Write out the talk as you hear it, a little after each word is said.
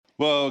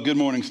Well, good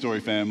morning, Story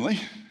family.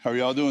 How are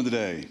y'all doing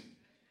today?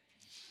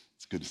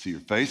 It's good to see your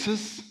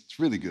faces. It's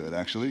really good,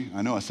 actually.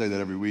 I know I say that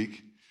every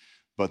week,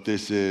 but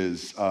this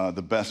is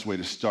the best way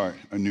to start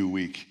a new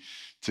week,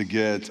 to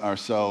get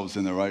ourselves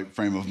in the right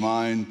frame of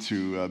mind,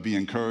 to be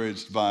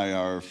encouraged by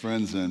our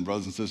friends and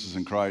brothers and sisters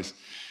in Christ.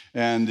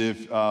 And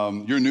if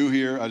you're new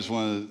here, I just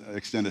want to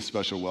extend a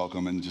special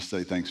welcome and just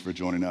say thanks for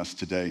joining us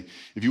today.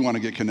 If you want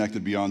to get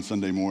connected beyond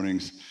Sunday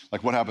mornings,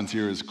 like what happens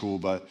here is cool,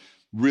 but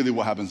really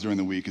what happens during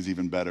the week is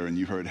even better. And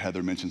you heard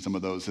Heather mention some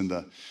of those in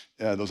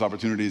those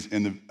opportunities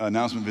in the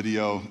announcement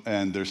video,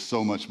 and there's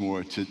so much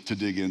more to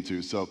dig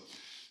into. So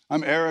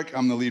I'm Eric.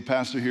 I'm the lead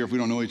pastor here. If we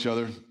don't know each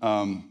other,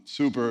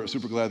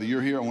 super glad that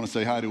you're here. I want to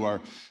say hi to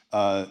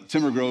our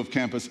Timber Grove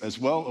campus as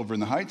well, over in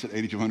the Heights at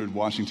 8200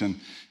 Washington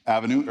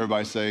Avenue.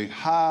 Everybody say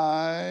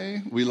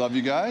hi. We love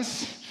you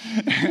guys.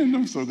 And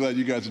I'm so glad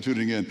you guys are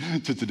tuning in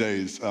to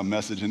today's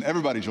message, and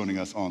everybody joining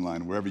us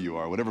online, wherever you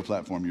are, whatever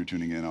platform you're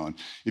tuning in on.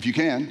 If you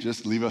can,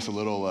 just leave us a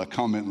little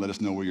comment and let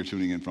us know where you're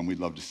tuning in from. We'd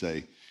love to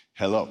say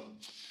hello.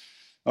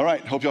 All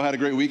right, hope y'all had a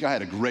great week. I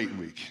had a great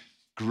week.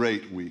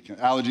 Great week.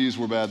 Allergies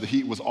were bad. The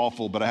heat was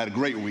awful, but I had a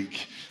great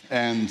week.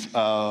 And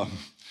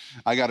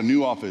I got a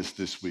new office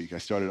this week. I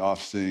started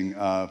officing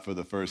for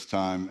the first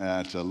time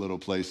at a little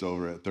place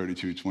over at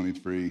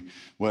 3223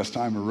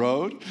 Westheimer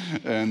Road.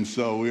 And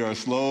so we are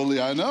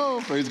slowly, I know,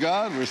 praise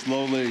God, we're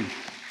slowly,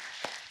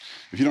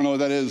 if you don't know what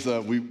that is,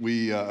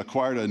 we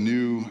acquired a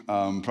new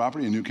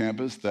property, a new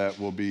campus that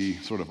will be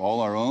sort of all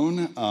our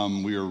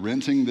own. We are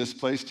renting this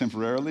place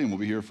temporarily, and we'll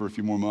be here for a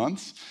few more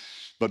months.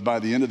 But by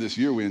the end of this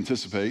year, we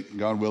anticipate,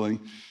 God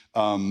willing,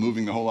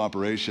 moving the whole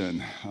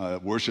operation,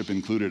 worship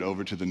included,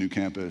 over to the new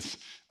campus,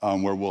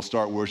 where we'll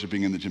start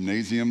worshiping in the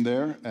gymnasium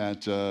there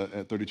at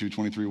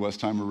 3223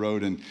 Westheimer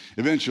Road. And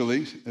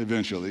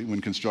eventually,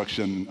 when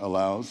construction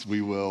allows,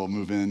 we will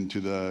move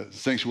into the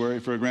sanctuary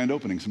for a grand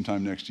opening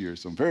sometime next year.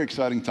 So very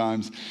exciting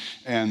times.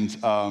 And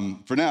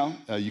for now,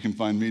 you can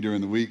find me during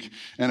the week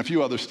and a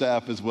few other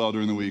staff as well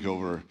during the week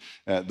over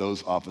at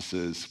those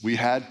offices. We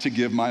had to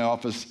give my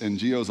office and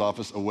Gio's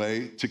office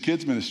away to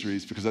kids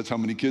ministries because that's how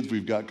many kids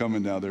we've got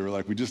coming now. They were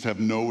like, we just have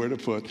nowhere to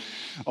put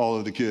all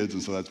of the kids.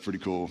 And so that's pretty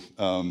cool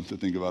to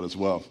think about as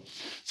well.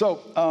 So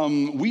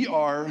we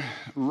are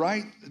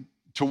right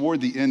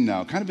toward the end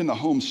now, kind of in the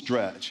home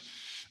stretch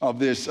of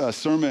this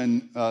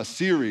sermon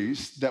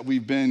series that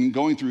we've been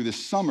going through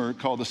this summer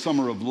called the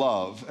Summer of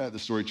Love at the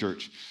Story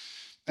Church.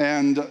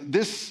 And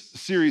this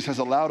series has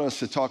allowed us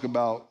to talk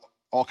about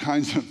all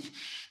kinds of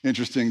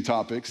interesting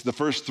topics. The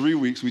first 3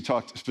 weeks, we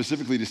talked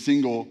specifically to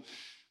single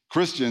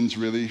Christians,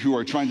 really, who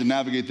are trying to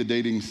navigate the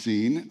dating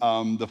scene.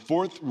 The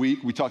fourth week,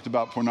 we talked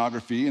about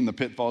pornography and the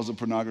pitfalls of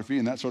pornography,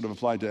 and that sort of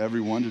applied to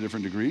everyone to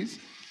different degrees.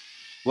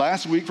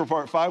 Last week, for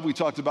part 5, we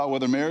talked about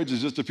whether marriage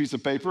is just a piece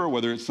of paper or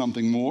whether it's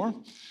something more.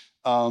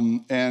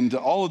 And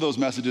all of those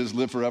messages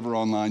live forever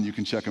online. You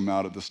can check them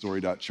out at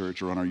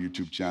thestory.church or on our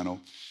YouTube channel.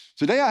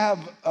 Today, I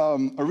have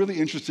a really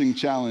interesting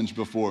challenge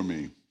before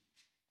me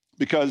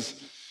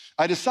because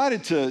I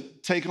decided to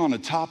take on a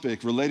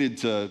topic related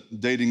to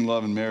dating,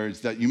 love, and marriage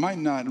that you might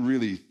not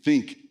really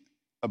think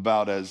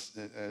about as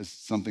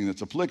something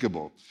that's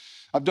applicable.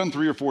 I've done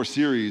 3 or 4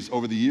 series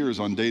over the years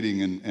on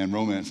dating and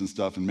romance and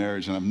stuff and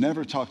marriage, and I've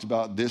never talked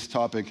about this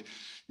topic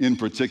in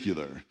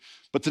particular.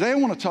 But today I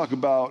want to talk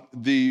about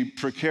the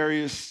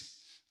precarious,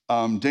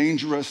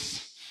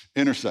 dangerous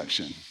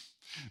intersection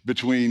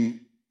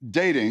between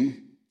dating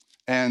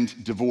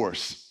and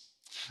divorce.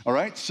 All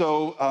right,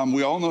 so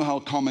we all know how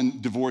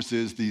common divorce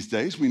is these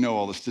days. We know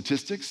all the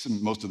statistics,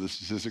 and most of the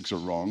statistics are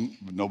wrong.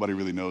 Nobody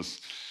really knows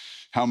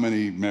how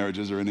many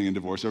marriages are ending in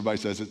divorce. Everybody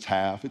says it's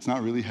half. It's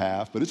not really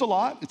half, but it's a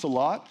lot. It's a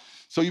lot.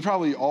 So you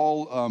probably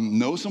all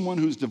know someone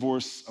who's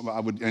divorced. I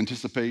would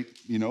anticipate,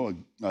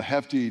 a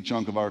hefty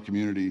chunk of our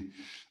community,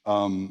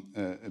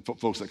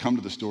 folks that come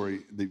to the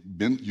story,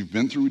 you've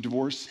been through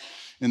divorce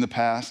in the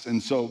past.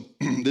 And so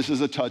this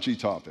is a touchy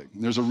topic.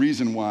 There's a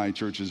reason why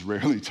churches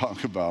rarely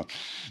talk about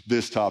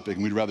this topic,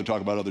 and we'd rather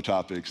talk about other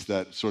topics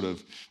that sort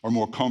of are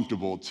more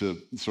comfortable to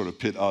sort of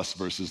pit us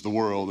versus the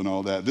world and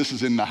all that. This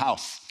is in the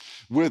house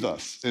with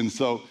us. And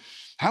so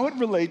how it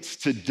relates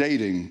to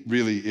dating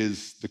really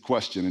is the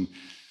question.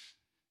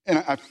 And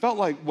I felt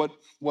like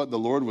what the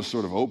Lord was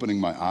sort of opening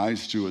my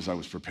eyes to as I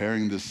was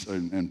preparing this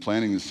and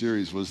planning this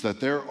series was that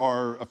there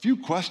are a few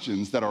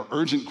questions that are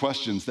urgent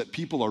questions that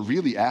people are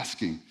really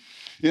asking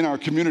in our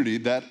community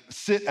that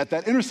sit at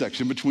that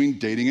intersection between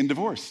dating and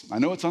divorce. I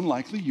know it's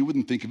unlikely, you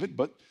wouldn't think of it,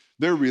 but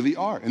there really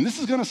are. And this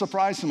is gonna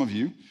surprise some of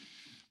you,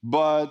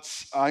 but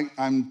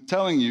I'm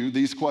telling you,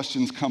 these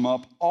questions come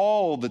up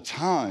all the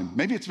time.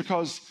 Maybe it's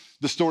because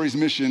the story's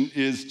mission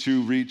is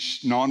to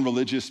reach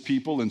non-religious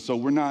people, and so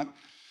we're not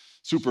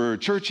super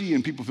churchy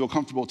and people feel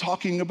comfortable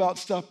talking about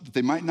stuff that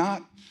they might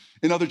not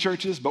in other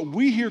churches, but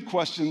we hear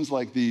questions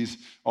like these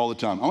all the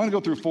time. I want to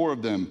go through 4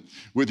 of them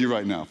with you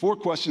right now. 4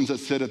 questions that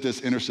sit at this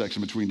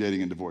intersection between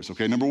dating and divorce.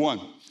 Okay, number 1,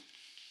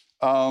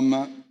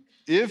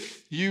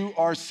 if you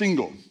are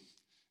single,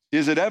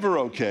 is it ever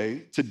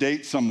okay to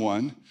date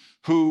someone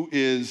who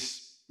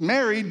is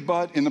married,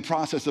 but in the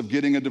process of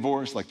getting a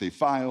divorce, like they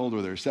filed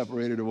or they're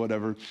separated or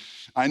whatever.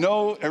 I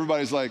know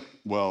everybody's like,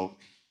 well,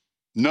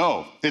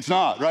 no, it's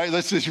not, right?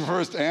 That's just your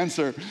first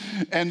answer.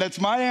 And that's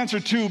my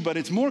answer too, but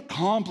it's more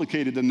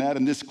complicated than that.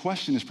 And this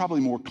question is probably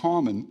more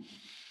common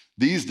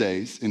these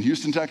days in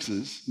Houston,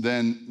 Texas,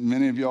 than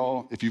many of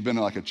y'all, if you've been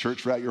like a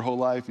church rat your whole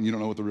life and you don't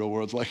know what the real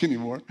world's like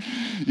anymore,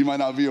 you might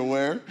not be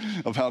aware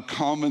of how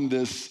common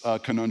this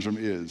conundrum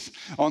is.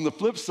 On the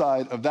flip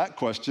side of that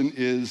question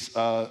is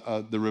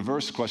the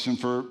reverse question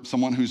for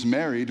someone who's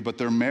married, but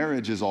their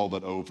marriage is all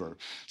but over.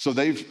 So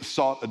they've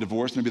sought a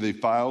divorce, maybe they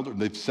filed or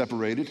they've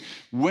separated.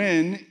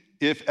 When,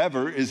 if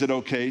ever, is it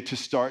okay to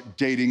start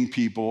dating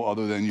people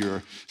other than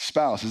your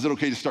spouse? Is it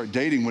okay to start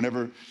dating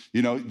whenever,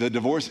 the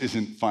divorce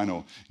isn't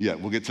final yet?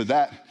 We'll get to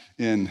that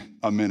in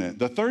a minute.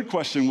 The third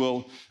question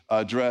we'll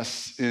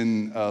address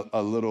in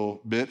a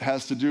little bit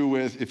has to do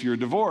with if you're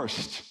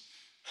divorced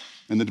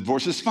and the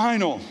divorce is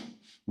final,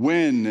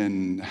 when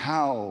and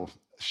how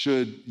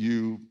should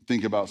you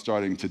think about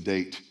starting to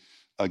date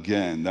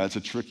again? That's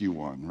a tricky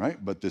one, right?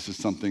 But this is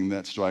something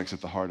that strikes at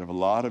the heart of a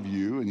lot of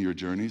you and your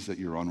journeys that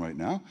you're on right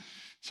now.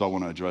 So I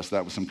want to address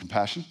that with some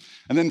compassion.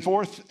 And then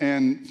fourth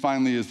and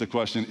finally is the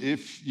question,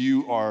 if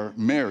you are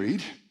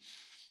married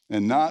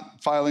and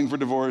not filing for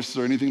divorce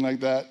or anything like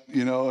that,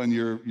 and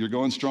you're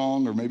going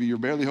strong, or maybe you're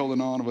barely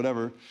holding on or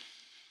whatever,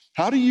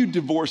 how do you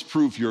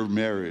divorce-proof your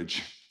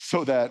marriage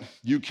so that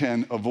you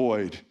can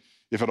avoid,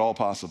 if at all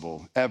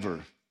possible, ever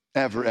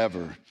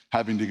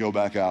having to go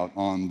back out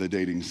on the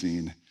dating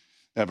scene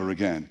ever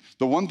again?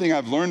 The one thing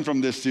I've learned from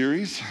this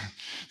series,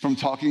 from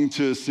talking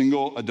to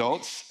single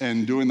adults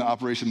and doing the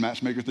Operation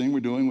Matchmaker thing we're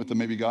doing with the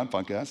Maybe God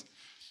podcast,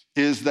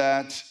 is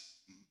that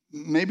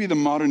maybe the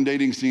modern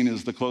dating scene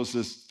is the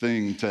closest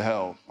thing to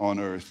hell on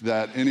earth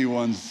that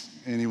anyone's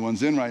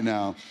in right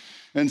now.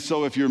 And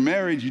so if you're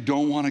married, you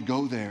don't want to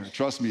go there.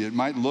 Trust me, it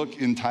might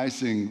look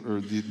enticing,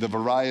 or the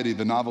variety,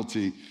 the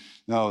novelty.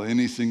 No,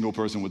 any single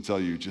person would tell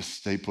you, just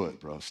stay put,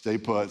 bro. Stay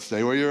put,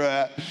 stay where you're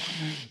at.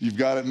 You've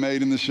got it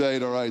made in the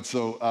shade, all right?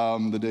 So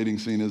the dating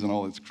scene isn't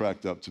all it's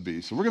cracked up to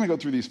be. So we're gonna go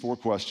through these 4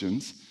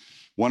 questions,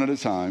 one at a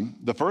time.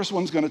 The first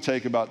one's gonna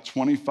take about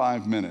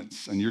 25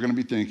 minutes, and you're gonna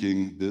be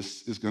thinking,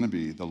 this is gonna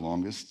be the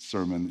longest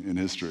sermon in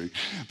history.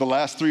 The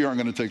last 3 aren't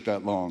gonna take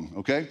that long,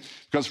 okay?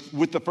 Because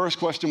with the first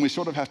question, we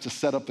sort of have to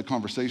set up the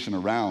conversation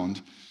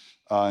around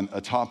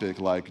a topic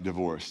like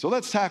divorce. So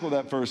let's tackle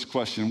that first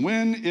question.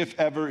 When, if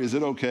ever, is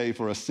it okay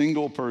for a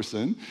single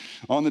person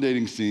on the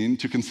dating scene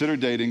to consider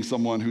dating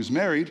someone who's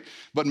married,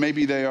 but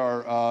maybe they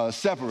are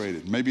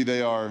separated? Maybe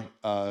they are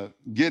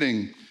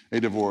getting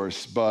a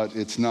divorce, but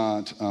it's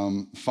not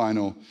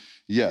final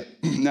yet.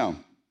 Now,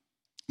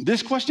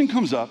 this question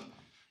comes up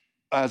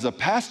as a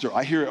pastor.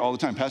 I hear it all the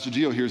time. Pastor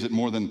Gio hears it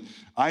more than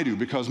I do,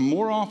 because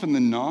more often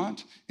than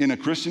not, in a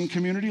Christian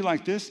community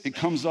like this, it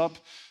comes up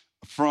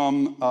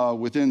from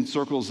within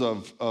circles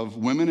of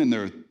women in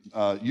their,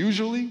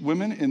 usually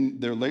women in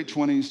their late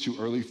 20s to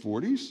early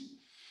 40s,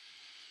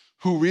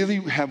 who really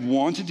have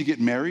wanted to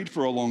get married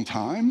for a long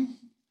time.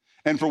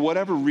 And for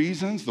whatever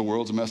reasons, the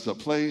world's a messed up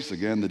place.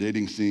 Again, the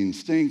dating scene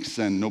stinks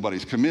and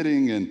nobody's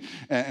committing.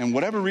 And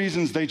whatever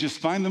reasons, they just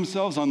find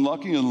themselves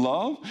unlucky in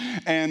love.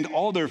 And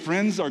all their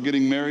friends are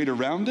getting married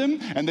around them.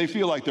 And they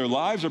feel like their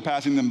lives are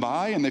passing them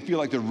by. And they feel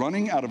like they're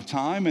running out of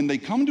time. And they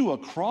come to a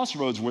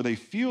crossroads where they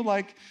feel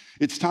like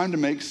it's time to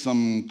make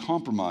some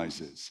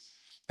compromises.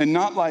 And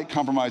not like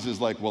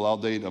compromises like, well, I'll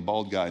date a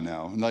bald guy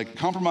now. And like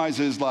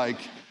compromises like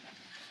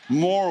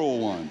moral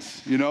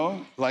ones,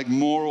 like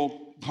moral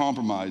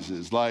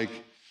compromises. Like,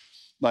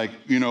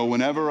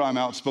 whenever I'm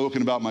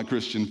outspoken about my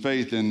Christian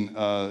faith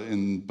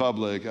in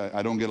public,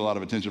 I don't get a lot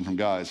of attention from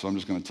guys, so I'm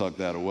just going to tuck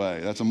that away.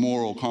 That's a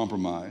moral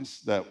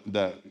compromise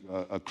that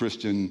a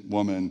Christian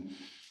woman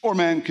or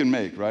man can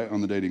make, right,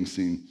 on the dating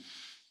scene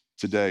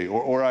today.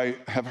 Or I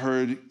have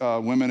heard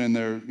women in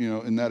their,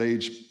 in that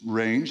age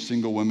range,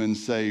 single women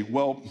say,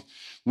 well,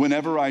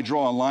 whenever I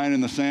draw a line in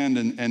the sand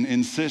and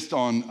insist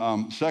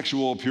on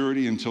sexual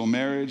purity until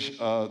marriage,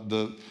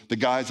 the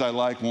guys I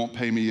like won't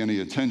pay me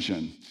any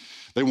attention.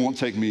 They won't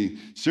take me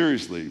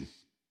seriously.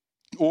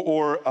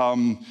 Or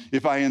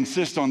if I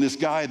insist on this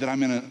guy that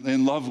I'm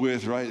in love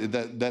with, right,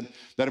 that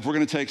if we're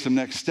going to take some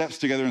next steps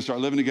together and start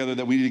living together,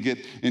 that we need to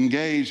get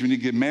engaged, we need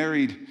to get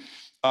married,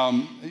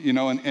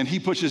 and he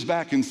pushes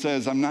back and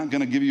says, I'm not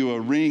going to give you a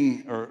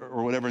ring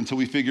or whatever until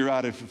we figure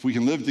out if we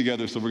can live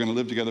together, so we're going to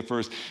live together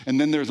first. And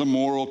then there's a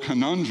moral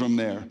conundrum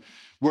there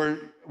where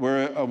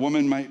a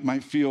woman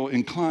might feel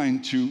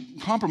inclined to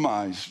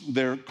compromise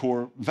their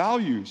core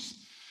values.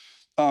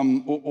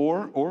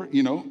 Or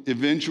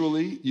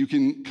eventually you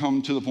can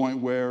come to the point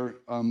where,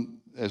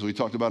 as we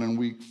talked about in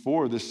week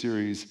 4 of this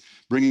series,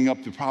 bringing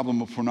up the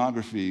problem of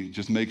pornography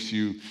just makes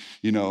you,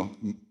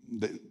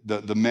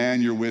 the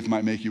man you're with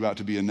might make you out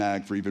to be a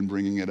nag for even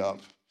bringing it up.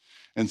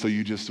 And so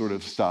you just sort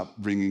of stop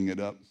bringing it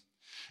up.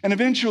 And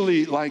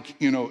eventually,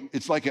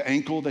 it's like an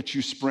ankle that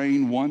you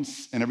sprain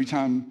once, and every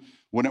time,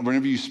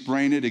 whenever you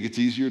sprain it, it gets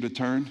easier to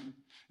turn.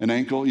 an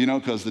ankle,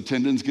 because the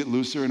tendons get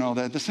looser and all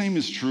that. The same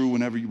is true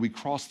whenever we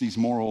cross these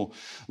moral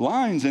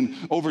lines. And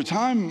over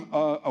time,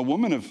 a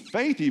woman of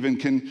faith even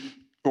can,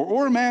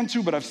 or a man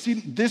too, but I've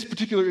seen this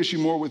particular issue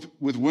more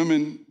with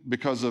women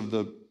because of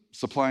the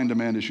supply and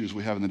demand issues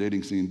we have in the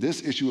dating scene.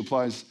 This issue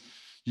applies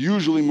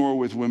usually more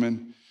with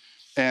women,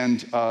 and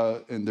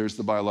there's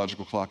the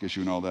biological clock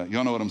issue and all that.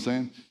 Y'all know what I'm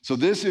saying? So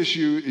this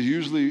issue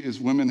is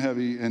women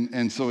heavy,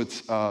 and so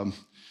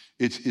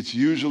it's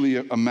usually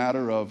a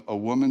matter of a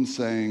woman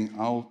saying,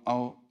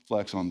 I'll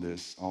flex on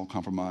this, I'll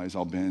compromise,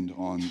 I'll bend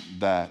on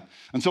that.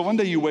 And so one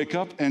day you wake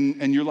up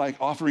and you're like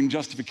offering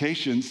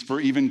justifications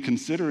for even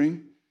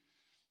considering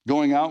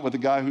going out with a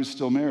guy who's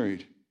still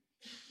married.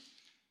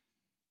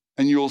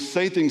 And you'll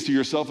say things to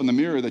yourself in the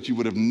mirror that you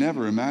would have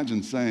never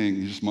imagined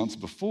saying just months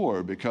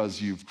before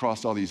because you've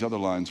crossed all these other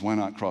lines. Why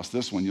not cross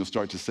this one? You'll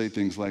start to say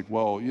things like,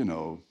 well,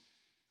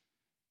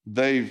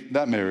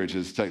 that marriage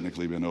has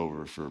technically been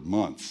over for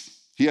months.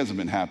 He hasn't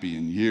been happy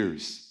in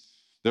years.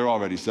 They're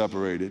already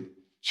separated.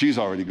 She's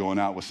already going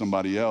out with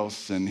somebody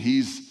else, and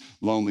he's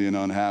lonely and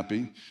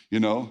unhappy,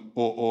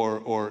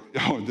 or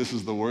this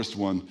is the worst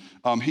one.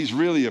 He's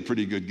really a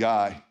pretty good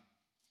guy.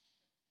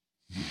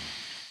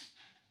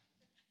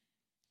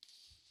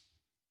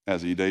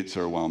 As he dates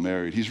her while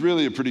married. He's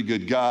really a pretty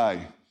good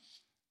guy.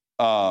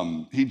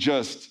 He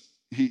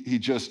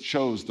just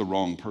chose the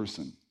wrong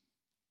person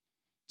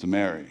to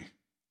marry.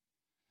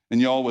 And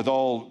y'all, with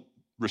all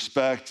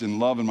respect and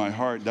love in my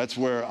heart, that's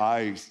where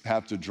I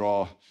have to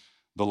draw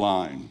the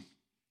line.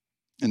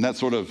 And that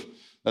sort of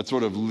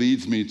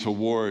leads me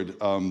toward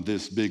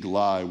this big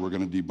lie we're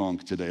going to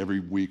debunk today. Every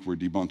week we're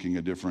debunking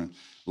a different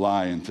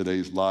lie, and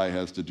today's lie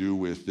has to do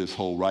with this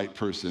whole right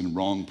person,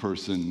 wrong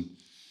person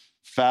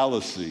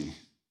fallacy.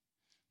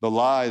 The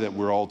lie that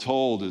we're all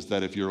told is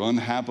that if you're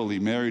unhappily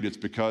married, it's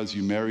because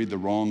you married the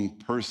wrong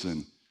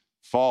person.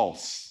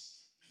 False.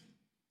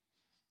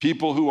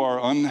 People who are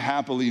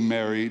unhappily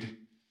married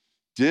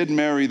did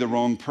marry the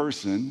wrong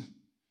person,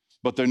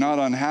 but they're not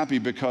unhappy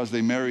because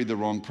they married the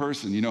wrong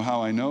person. You know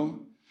how I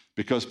know?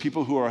 Because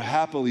people who are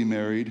happily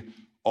married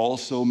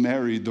also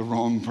married the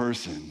wrong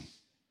person.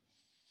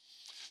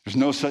 There's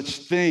no such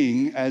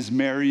thing as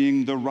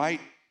marrying the right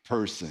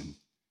person.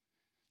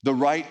 The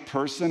right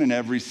person in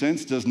every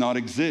sense does not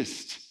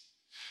exist.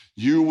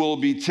 You will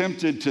be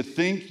tempted to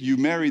think you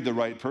married the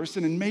right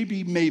person, and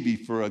maybe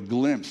for a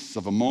glimpse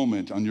of a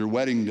moment on your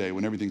wedding day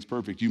when everything's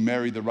perfect, you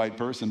married the right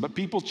person, but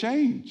people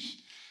change.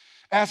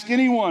 Ask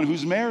anyone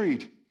who's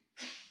married.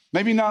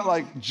 Maybe not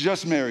like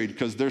just married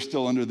because they're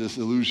still under this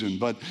illusion,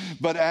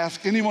 but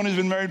ask anyone who's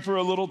been married for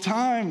a little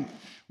time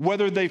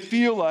whether they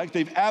feel like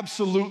they've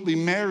absolutely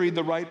married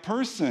the right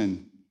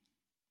person.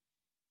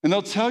 And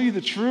they'll tell you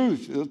the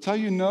truth. They'll tell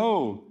you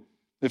no,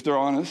 if they're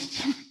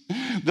honest.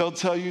 They'll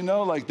tell you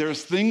no, like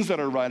there's things that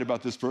are right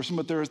about this person,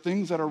 but there are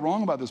things that are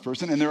wrong about this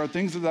person, and there are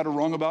things that are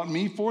wrong about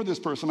me for this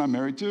person I'm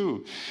married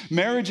to.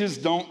 Marriages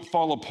don't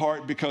fall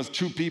apart because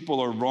two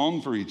people are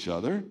wrong for each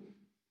other.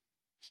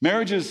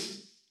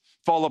 Marriages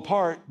fall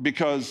apart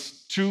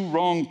because two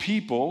wrong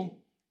people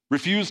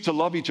refuse to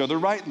love each other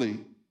rightly.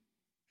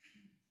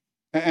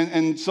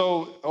 And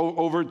so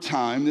over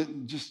time,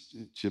 it just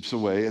chips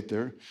away at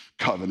their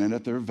covenant,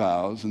 at their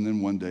vows, and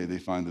then one day they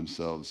find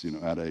themselves,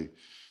 at a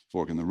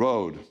fork in the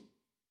road.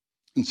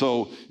 And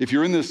so if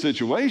you're in this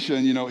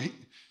situation,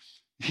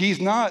 he's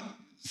not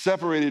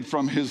separated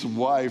from his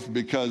wife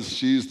because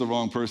she's the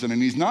wrong person, and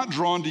he's not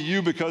drawn to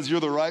you because you're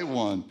the right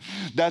one.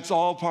 That's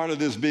all part of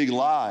this big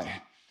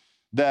lie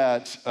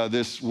that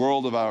this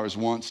world of ours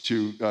wants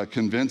to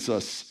convince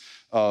us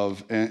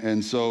of,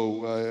 and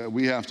so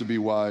we have to be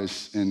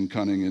wise and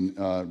cunning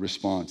in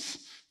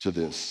response to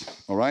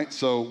this, all right?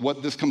 So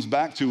what this comes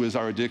back to is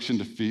our addiction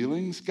to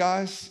feelings,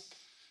 guys.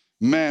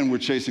 Man, we're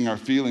chasing our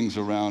feelings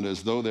around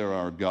as though they're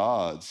our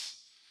gods,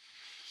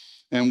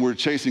 and we're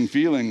chasing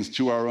feelings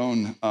to our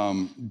own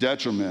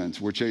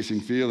detriment. We're chasing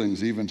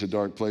feelings even to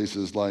dark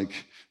places like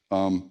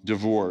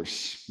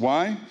divorce.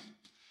 Why?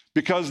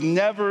 Because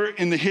never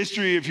in the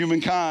history of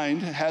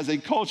humankind has a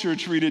culture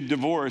treated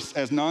divorce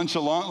as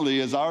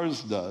nonchalantly as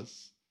ours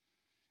does.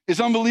 It's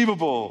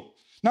unbelievable,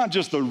 not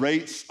just the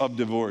rates of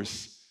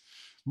divorce,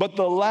 but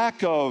the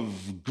lack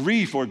of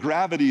grief or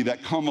gravity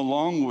that come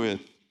along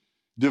with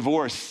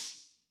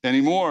divorce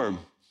anymore.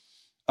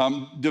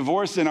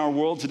 Divorce in our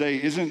world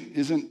today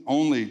isn't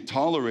only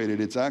tolerated,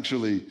 it's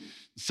actually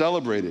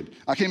celebrated.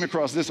 I came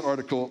across this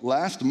article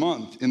last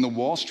month in the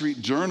Wall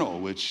Street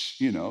Journal, which,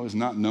 is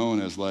not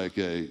known as like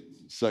a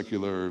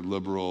secular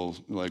liberal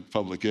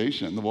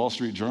publication. The Wall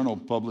Street Journal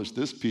published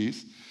this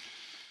piece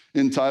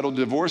entitled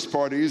 "Divorce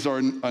Parties Are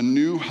a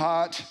New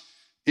Hot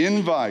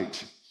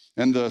Invite."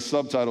 And the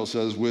subtitle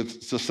says,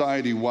 "With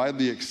society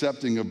widely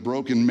accepting of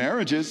broken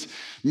marriages,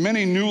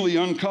 many newly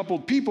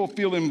uncoupled people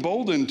feel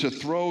emboldened to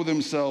throw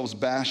themselves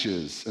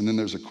bashes." And then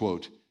there's a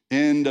quote,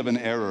 "End of an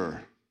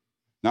error."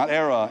 Not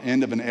era,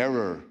 end of an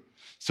error.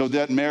 So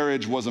that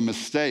marriage was a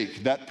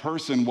mistake. That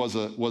person was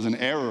an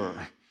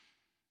error.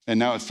 And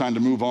now it's time to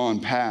move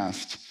on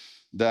past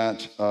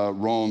that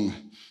wrong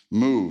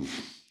move.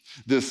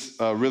 this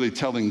really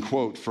telling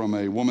quote from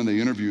a woman they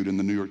interviewed in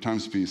the New York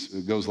Times piece.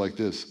 It goes like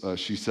this.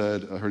 She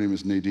said, her name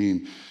is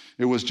Nadine.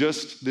 It was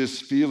just this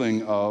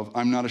feeling of,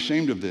 I'm not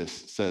ashamed of this,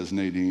 says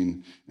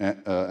Nadine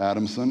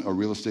Adamson, a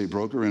real estate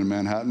broker in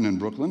Manhattan and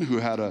Brooklyn who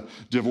had a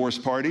divorce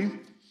party.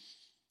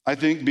 I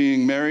think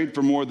being married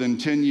for more than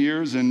 10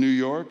 years in New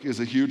York is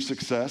a huge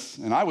success,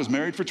 and I was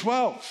married for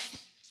 12.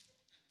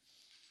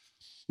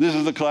 This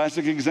is a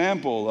classic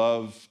example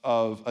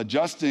of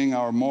adjusting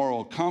our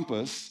moral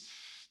compass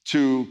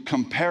to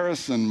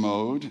comparison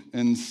mode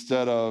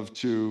instead of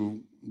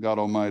to God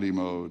Almighty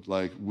mode.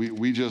 Like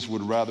we just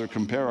would rather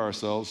compare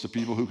ourselves to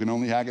people who can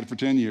only hack it for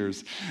 10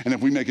 years. And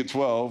if we make it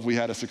 12, we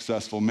had a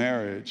successful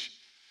marriage.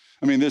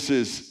 I mean, this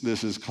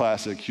is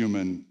classic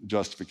human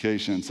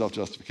justification,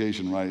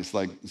 self-justification, right? It's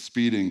like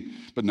speeding,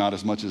 but not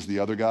as much as the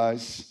other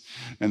guys.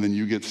 And then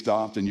you get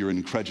stopped and you're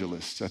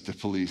incredulous at the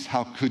police.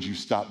 How could you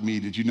stop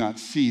me? Did you not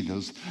see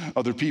those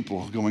other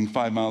people going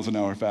 5 miles an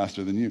hour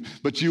faster than you?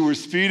 But you were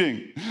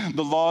speeding.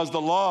 The law is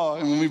the law.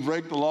 And when we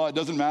break the law, it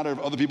doesn't matter if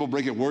other people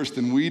break it worse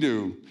than we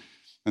do.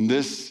 And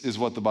this is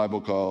what the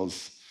Bible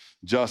calls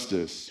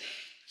justice.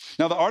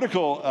 Now, the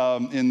article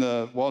in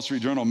the Wall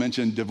Street Journal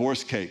mentioned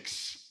divorce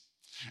cakes.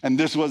 And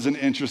this was an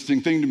interesting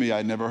thing to me.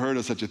 I'd never heard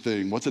of such a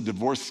thing. What's a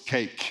divorce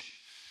cake?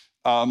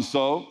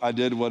 So I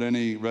did what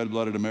any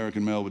red-blooded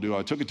American male would do.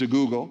 I took it to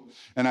Google,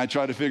 and I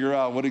tried to figure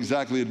out what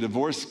exactly a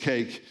divorce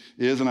cake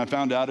is, and I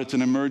found out it's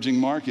an emerging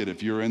market.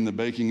 If you're in the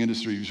baking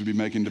industry, you should be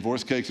making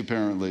divorce cakes,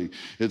 apparently.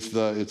 It's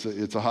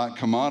a hot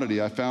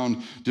commodity. I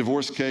found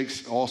divorce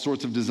cakes, all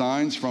sorts of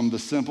designs, from the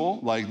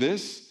simple, like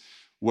this,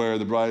 where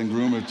the bride and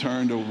groom have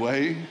turned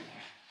away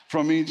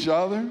from each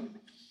other,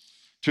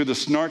 to the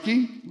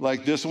snarky,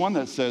 like this one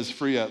that says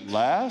free at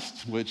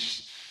last,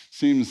 which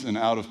seems an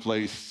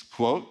out-of-place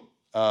quote,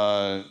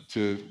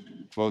 to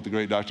quote the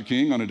great Dr.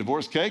 King on a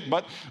divorce cake.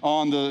 But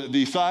on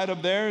the side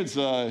up there is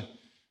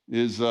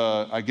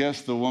I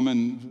guess, the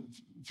woman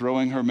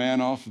throwing her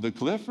man off the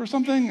cliff or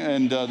something,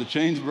 and the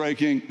chains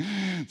breaking.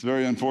 It's a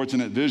very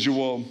unfortunate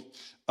visual.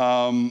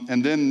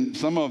 And then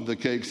some of the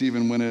cakes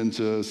even went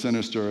into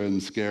sinister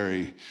and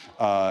scary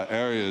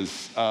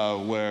areas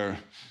where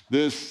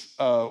this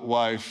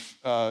wife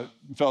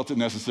felt it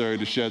necessary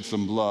to shed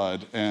some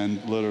blood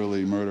and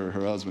literally murder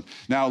her husband.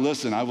 Now,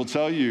 listen, I will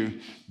tell you,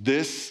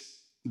 this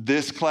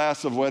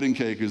class of wedding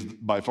cake is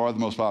by far the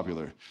most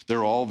popular.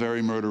 They're all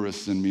very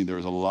murderous in me.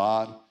 There's a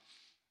lot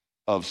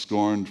of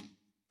scorned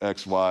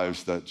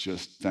ex-wives that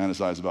just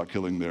fantasize about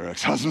killing their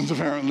ex-husbands,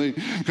 apparently,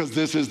 because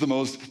this is the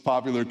most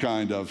popular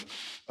kind of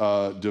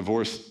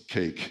divorce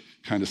cake.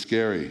 Kind of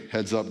scary.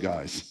 Heads up,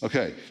 guys.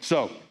 Okay,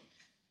 so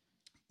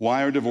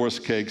why are divorce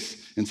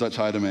cakes in such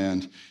high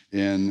demand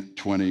in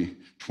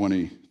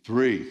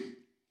 2023?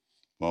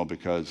 Well,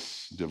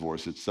 because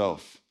divorce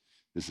itself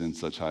is in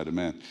such high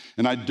demand.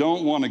 And I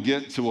don't want to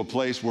get to a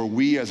place where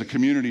we as a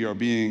community are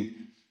being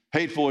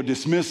hateful or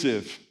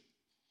dismissive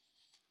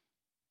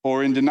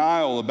or in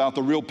denial about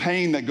the real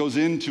pain that goes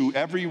into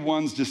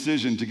everyone's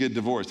decision to get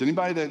divorced.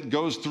 Anybody that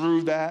goes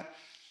through that,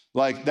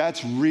 like,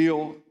 that's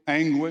real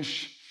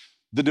anguish.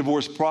 The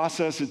divorce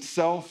process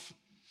itself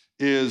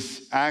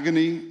is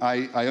agony.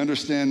 I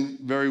understand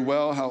very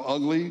well how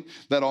ugly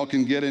that all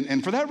can get.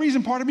 And for that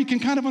reason, part of me can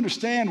kind of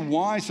understand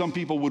why some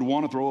people would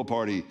want to throw a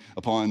party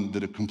upon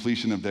the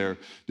completion of their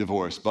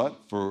divorce. But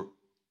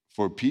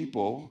for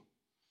people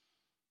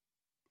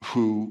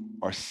who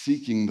are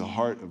seeking the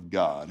heart of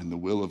God and the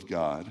will of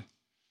God,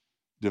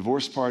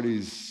 divorce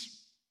parties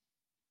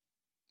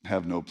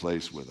have no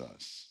place with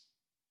us.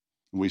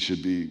 We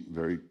should be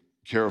very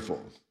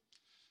careful,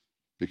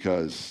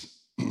 because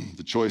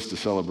the choice to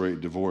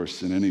celebrate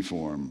divorce in any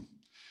form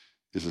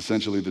is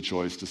essentially the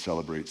choice to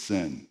celebrate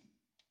sin.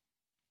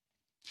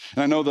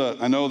 And I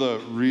know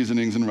the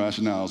reasonings and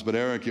rationales, but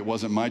Eric, it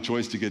wasn't my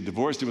choice to get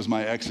divorced. It was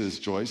my ex's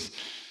choice.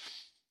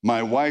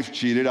 My wife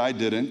cheated, I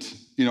didn't.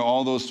 You know,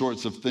 all those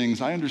sorts of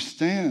things. I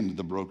understand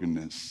the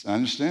brokenness. I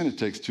understand it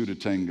takes two to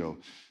tango.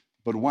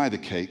 But why the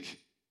cake?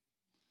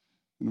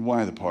 And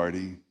why the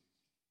party?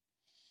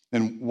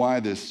 And why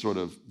this sort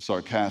of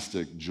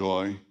sarcastic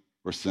joy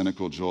or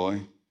cynical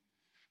joy?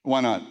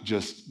 Why not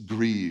just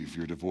grieve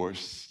your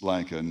divorce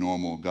like a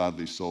normal,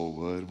 godly soul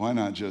would? Why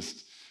not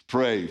just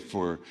pray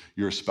for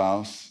your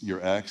spouse,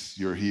 your ex,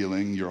 your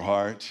healing, your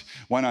heart?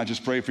 Why not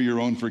just pray for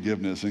your own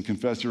forgiveness and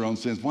confess your own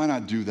sins? Why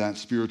not do that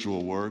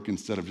spiritual work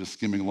instead of just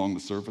skimming along the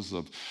surface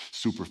of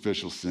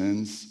superficial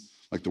sins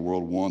like the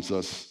world wants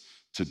us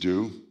to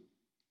do?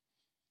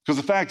 Because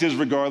the fact is,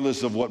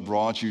 regardless of what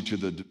brought you to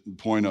the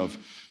point of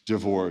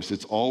divorce,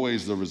 it's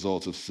always the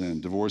result of sin.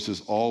 Divorce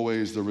is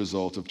always the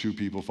result of two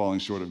people falling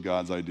short of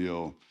God's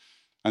ideal.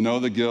 I know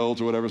the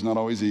guilt or whatever is not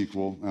always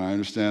equal, and I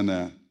understand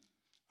that.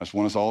 I just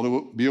want us all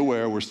to be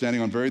aware we're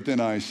standing on very thin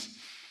ice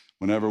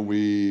whenever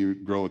we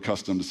grow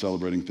accustomed to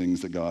celebrating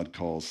things that God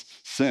calls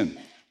sin.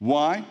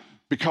 Why?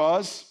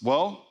 Because,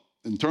 well,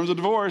 in terms of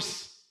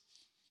divorce,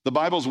 the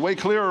Bible's way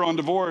clearer on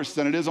divorce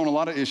than it is on a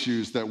lot of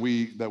issues that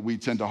we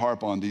tend to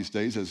harp on these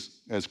days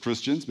as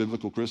Christians,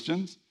 biblical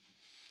Christians.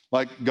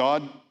 Like,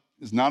 God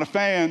is not a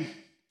fan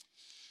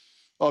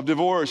of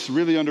divorce,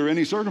 really under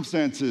any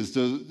circumstances.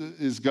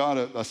 Is God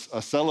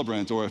a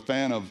celebrant or a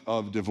fan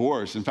of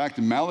divorce? In fact,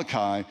 in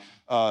Malachi,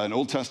 an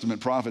Old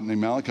Testament prophet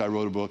named Malachi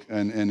wrote a book,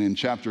 and in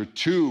chapter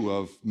 2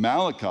 of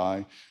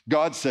Malachi,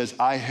 God says,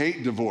 I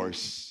hate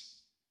divorce.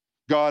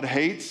 God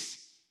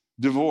hates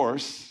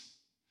divorce.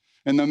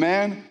 And the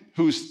man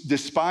who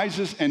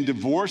despises and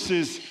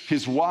divorces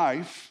his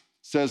wife,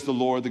 says the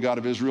Lord, the God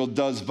of Israel,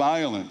 does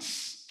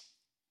violence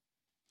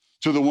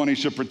to the one he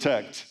should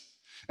protect.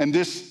 And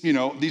this,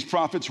 these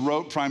prophets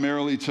wrote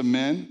primarily to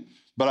men,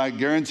 but I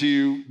guarantee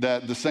you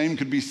that the same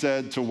could be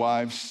said to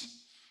wives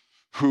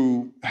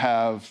who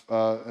have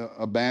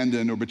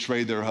abandoned or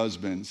betrayed their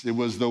husbands. It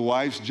was the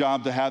wife's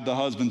job to have the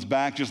husband's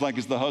back, just like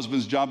it's the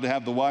husband's job to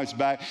have the wife's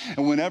back.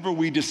 And whenever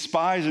we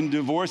despise and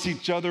divorce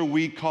each other,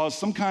 we cause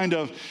some kind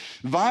of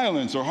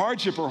violence or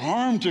hardship or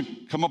harm to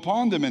come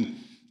upon them. And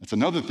that's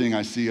another thing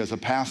I see as a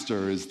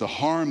pastor, is the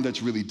harm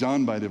that's really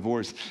done by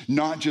divorce,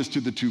 not just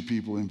to the two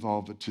people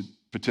involved, but to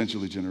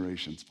potentially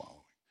generations following.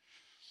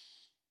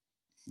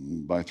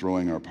 By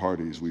throwing our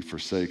parties, we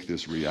forsake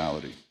this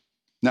reality.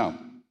 Now,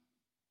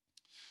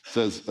 it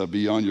says,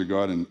 be on your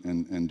guard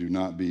and do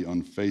not be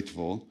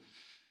unfaithful.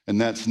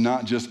 And that's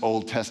not just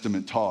Old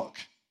Testament talk.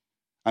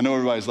 I know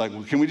everybody's like,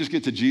 well, can we just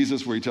get to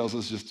Jesus where he tells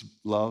us just to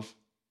love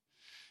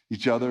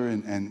each other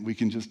and we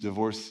can just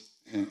divorce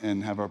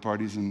and have our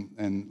parties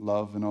and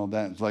love and all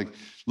that? It's like,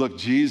 look,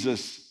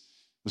 Jesus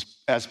was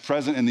as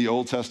present in the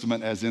Old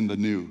Testament as in the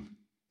New.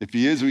 If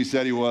he is who he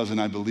said he was,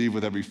 and I believe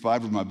with every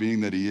fiber of my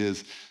being that he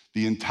is,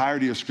 the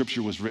entirety of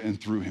Scripture was written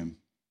through him.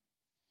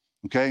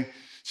 Okay?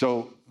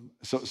 So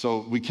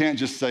we can't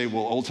just say,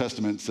 well, Old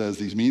Testament says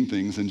these mean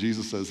things and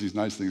Jesus says these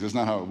nice things. That's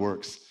not how it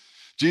works.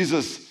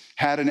 Jesus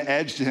had an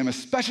edge to him,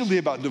 especially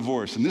about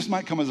divorce. And this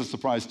might come as a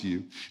surprise to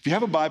you. If you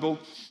have a Bible,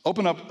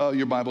 open up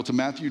your Bible to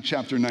Matthew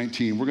chapter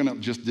 19. We're going to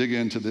just dig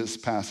into this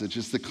passage.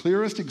 It's the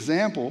clearest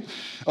example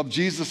of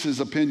Jesus'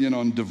 opinion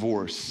on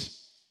divorce.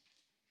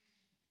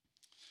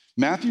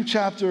 Matthew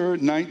chapter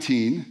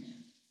 19,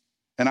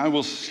 and I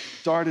will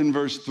start in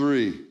verse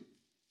 3.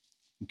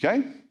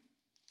 Okay?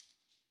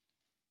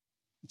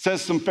 It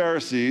says some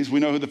Pharisees. We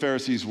know who the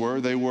Pharisees were.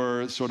 They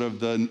were sort of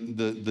the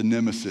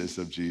nemesis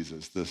of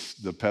Jesus,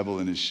 the pebble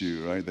in his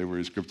shoe, right? They were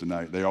his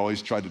kryptonite. They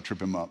always tried to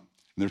trip him up.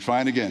 And they're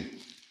trying again.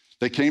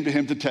 They came to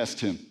him to test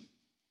him. It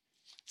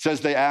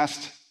says they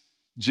asked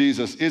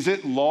Jesus, is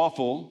it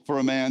lawful for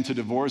a man to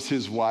divorce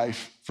his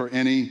wife for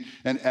any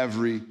and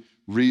every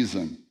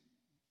reason?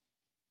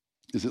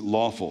 Is it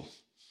lawful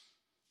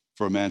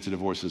for a man to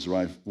divorce his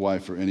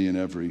wife for any and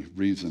every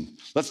reason?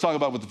 Let's talk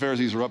about what the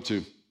Pharisees were up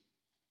to.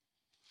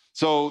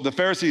 So the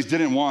Pharisees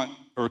didn't want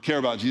or care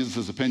about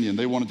Jesus' opinion.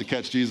 They wanted to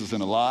catch Jesus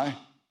in a lie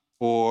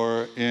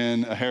or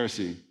in a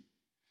heresy.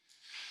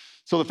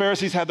 So the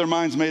Pharisees had their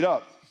minds made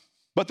up,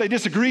 but they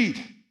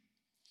disagreed.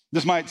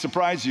 This might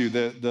surprise you.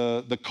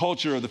 The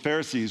culture of the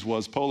Pharisees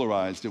was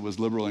polarized. It was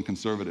liberal and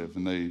conservative,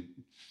 and they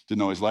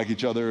didn't always like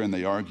each other, and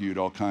they argued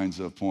all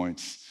kinds of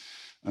points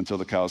until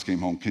the cows came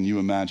home. Can you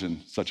imagine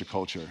such a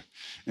culture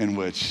in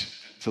which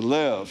to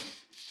live?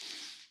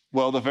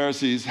 Well, the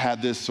Pharisees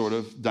had this sort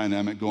of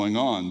dynamic going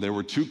on. There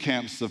were two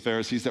camps of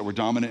Pharisees that were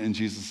dominant in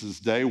Jesus'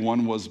 day.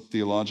 One was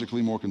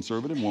theologically more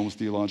conservative, one was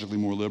theologically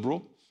more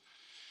liberal.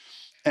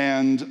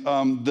 And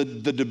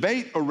the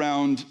debate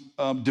around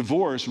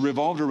divorce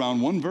revolved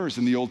around one verse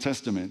in the Old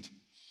Testament.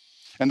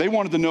 And they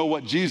wanted to know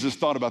what Jesus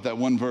thought about that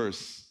one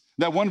verse.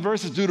 That one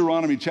verse is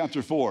Deuteronomy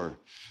chapter 4,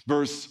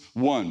 verse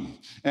 1.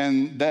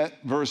 And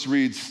that verse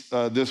reads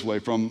this way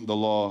from the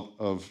law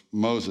of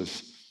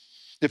Moses.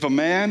 If a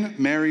man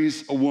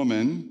marries a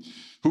woman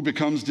who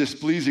becomes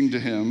displeasing to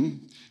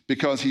him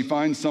because he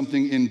finds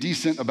something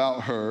indecent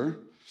about her,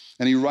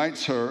 and he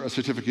writes her a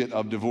certificate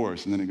of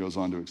divorce, and then it goes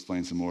on to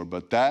explain some more,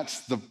 but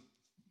that's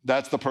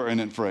the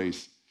pertinent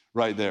phrase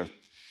right there.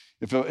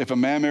 If a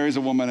man marries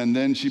a woman and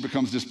then she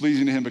becomes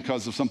displeasing to him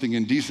because of something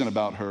indecent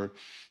about her,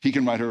 he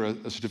can write her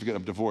a certificate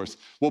of divorce.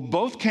 Well,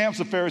 both camps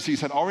of Pharisees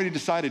had already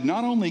decided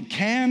not only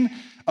can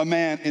a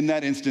man in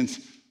that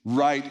instance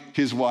write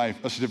his wife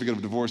a certificate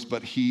of divorce,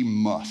 but he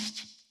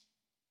must.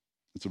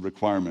 It's a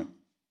requirement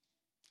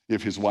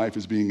if his wife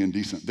is being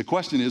indecent. The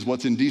question is,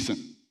 what's indecent?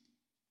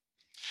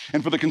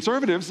 And for the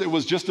conservatives, it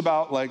was just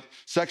about like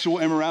sexual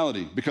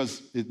immorality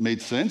because it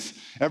made sense.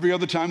 Every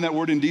other time that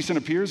word indecent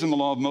appears in the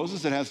law of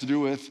Moses, it has to do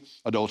with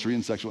adultery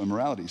and sexual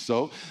immorality.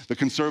 So the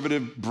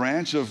conservative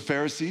branch of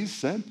Pharisees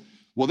said,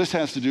 well, this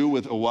has to do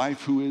with a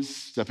wife who is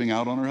stepping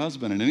out on her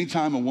husband. And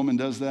anytime a woman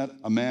does that,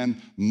 a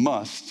man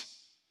must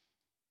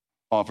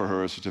offer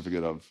her a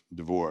certificate of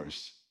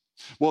divorce.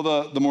 Well,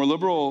 the more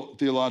liberal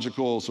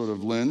theological sort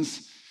of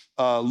lens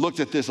looked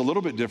at this a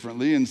little bit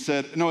differently and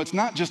said, no, it's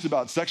not just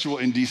about sexual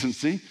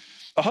indecency.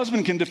 A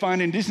husband can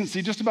define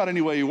indecency just about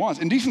any way he wants.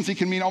 Indecency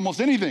can mean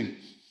almost anything.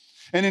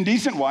 An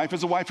indecent wife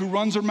is a wife who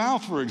runs her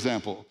mouth, for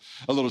example,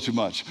 a little too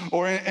much.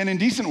 Or an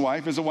indecent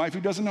wife is a wife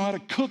who doesn't know how to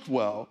cook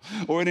well.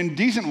 Or an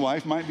indecent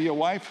wife might be a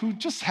wife who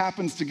just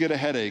happens to get a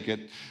headache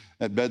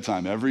at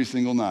bedtime every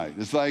single night.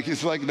 It's like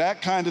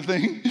that kind of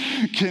thing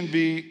can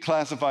be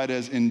classified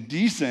as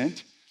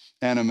indecent.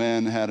 and a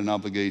man had an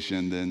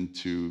obligation then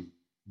to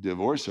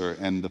divorce her.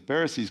 And the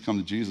Pharisees come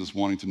to Jesus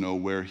wanting to know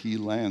where he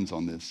lands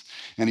on this.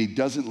 And he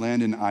doesn't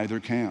land in either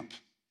camp.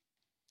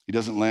 He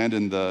doesn't land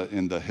in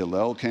the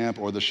Hillel camp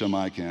or the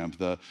Shammai camp,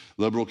 the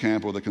liberal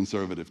camp or the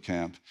conservative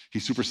camp. He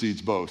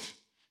supersedes both.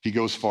 He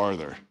goes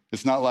farther.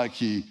 It's not like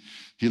he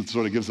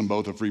sort of gives them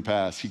both a free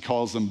pass. He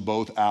calls them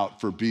both out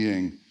for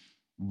being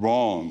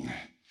wrong.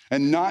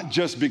 And not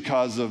just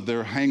because of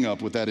their hang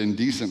up with that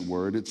indecent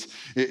word.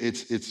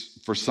 It's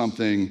for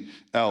something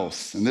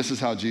else. And this is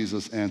how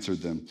Jesus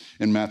answered them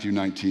in Matthew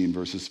 19,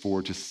 verses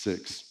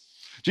 4-6.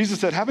 Jesus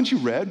said, haven't you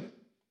read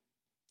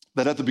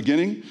that at the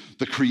beginning,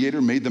 the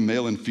Creator made them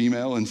male and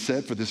female and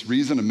said, for this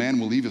reason, a man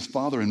will leave his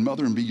father and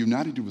mother and be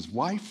united to his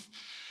wife,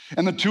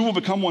 and the two will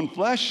become one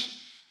flesh.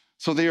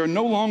 So they are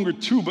no longer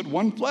two, but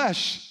one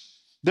flesh.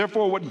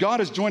 Therefore, what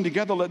God has joined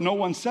together, let no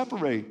one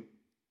separate.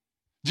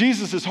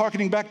 Jesus is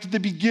hearkening back to the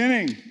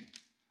beginning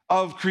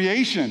of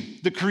creation,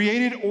 the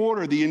created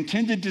order, the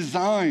intended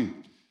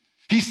design.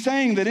 He's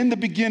saying that in the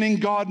beginning,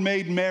 God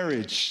made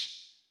marriage.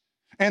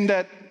 And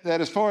that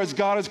as far as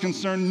God is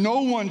concerned,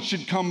 no one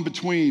should come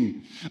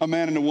between a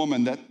man and a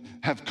woman that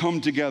have come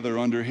together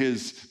under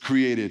his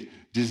created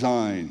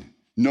design.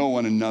 No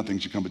one and nothing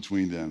should come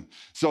between them.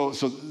 So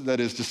that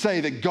is to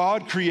say that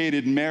God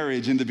created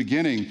marriage in the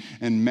beginning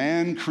and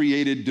man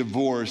created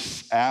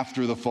divorce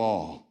after the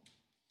fall.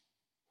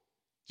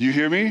 Do you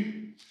hear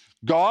me?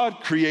 God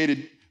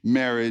created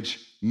marriage,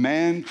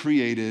 man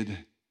created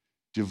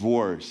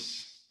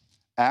divorce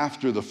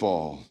after the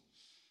fall.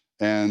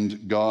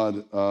 And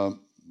God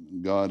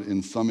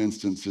in some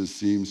instances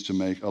seems to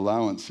make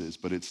allowances,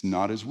 but it's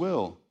not his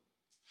will.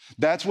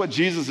 That's what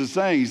Jesus is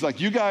saying. He's like,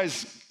 you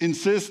guys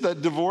insist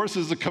that divorce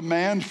is a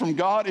command from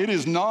God. It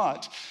is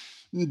not.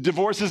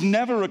 Divorce is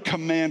never a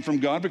command from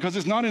God because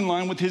it's not in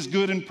line with his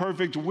good and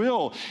perfect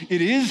will.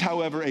 It is,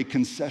 however, a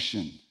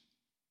concession,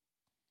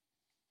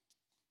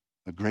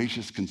 a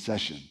gracious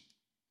concession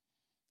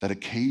that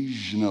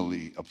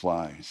occasionally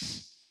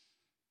applies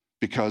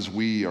because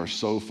we are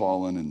so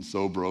fallen and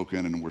so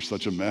broken and we're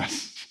such a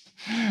mess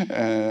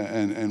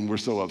and we're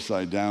so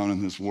upside down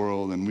in this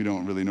world and we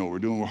don't really know what we're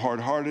doing. We're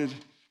hard-hearted,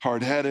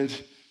 hard-headed.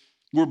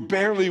 We're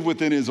barely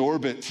within his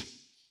orbit.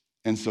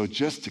 And so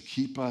just to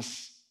keep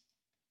us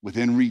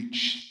within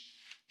reach,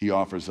 he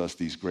offers us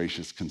these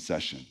gracious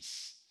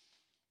concessions,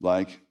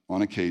 like,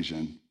 on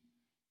occasion,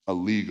 a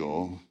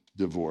legal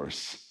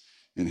divorce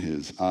in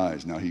his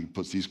eyes. Now, he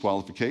puts these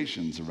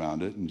qualifications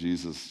around it, and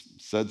Jesus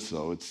said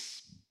so.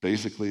 It's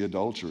basically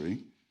adultery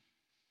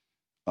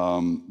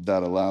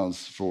that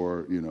allows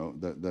for,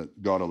 that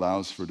God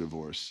allows for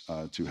divorce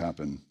to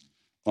happen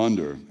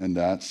under, and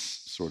that's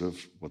sort of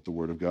what the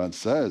Word of God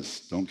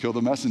says. Don't kill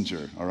the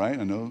messenger, all right?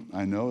 I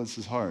know this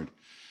is hard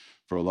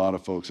for a lot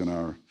of folks in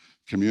our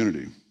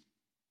community.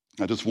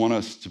 I just want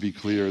us to be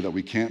clear that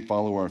we can't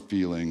follow our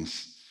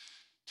feelings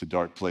to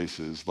dark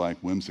places like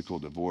whimsical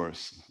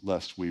divorce,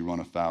 lest we run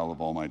afoul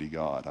of Almighty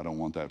God. I don't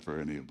want that for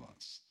any of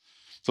us.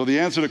 So the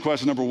answer to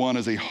question number one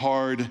is a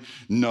hard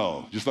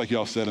no. Just like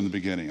y'all said in the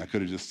beginning, I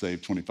could have just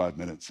saved 25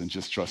 minutes and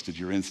just trusted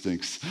your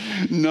instincts.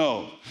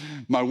 No.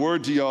 My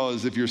word to y'all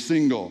is if you're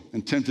single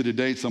and tempted to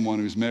date someone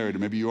who's married, or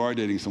maybe you are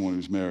dating someone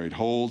who's married,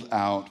 hold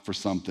out for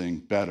something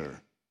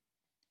better.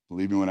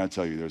 Believe me when I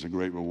tell you, there's a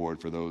great reward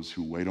for those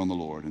who wait on the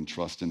Lord and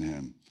trust in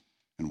him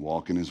and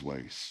walk in his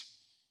ways.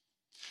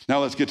 Now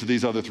let's get to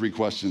these other three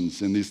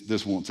questions, and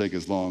this won't take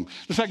as long.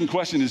 The second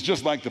question is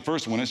just like the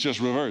first one. It's just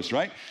reversed,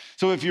 right?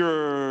 So if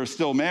you're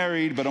still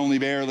married, but only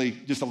barely,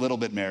 just a little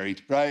bit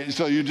married, right?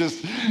 So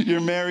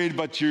you're married,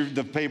 but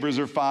the papers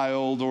are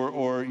filed,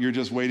 or you're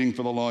just waiting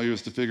for the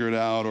lawyers to figure it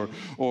out,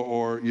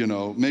 or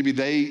maybe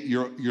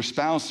your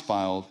spouse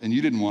filed, and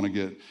you didn't want to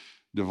get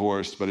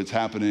divorced, but it's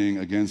happening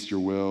against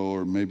your will,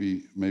 or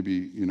maybe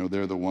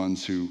they're the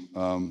ones who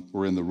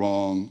were in the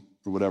wrong,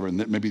 or whatever,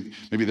 and maybe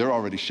they're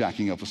already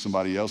shacking up with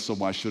somebody else, so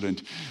why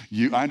shouldn't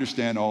you? I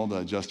understand all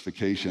the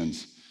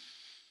justifications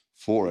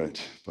for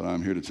it, but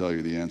I'm here to tell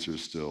you the answer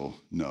is still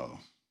no.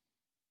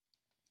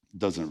 It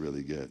doesn't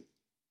really get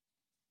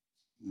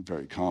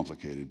very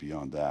complicated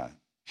beyond that.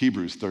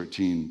 Hebrews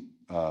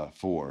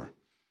 13:4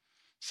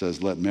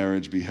 says, let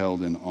marriage be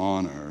held in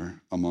honor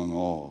among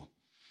all,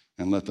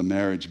 and let the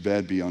marriage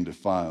bed be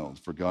undefiled,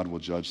 for God will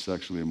judge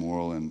sexually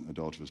immoral and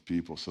adulterous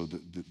people. So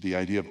the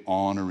idea of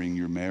honoring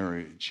your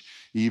marriage,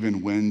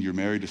 even when you're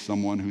married to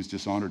someone who's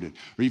dishonored it,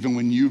 or even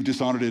when you've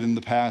dishonored it in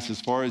the past,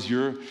 as far as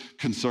you're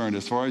concerned,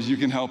 as far as you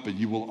can help it,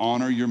 you will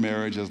honor your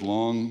marriage as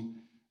long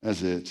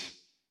as it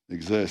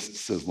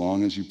exists, as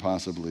long as you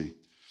possibly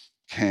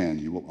can.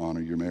 You will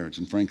honor your marriage.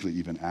 And frankly,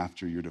 even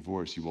after your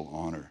divorce, you will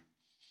honor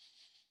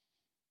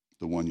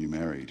the one you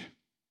married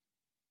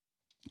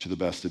to the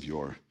best of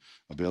your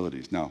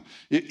abilities. Now,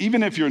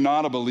 even if you're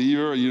not a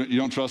believer, you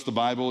don't trust the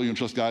Bible, you don't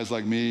trust guys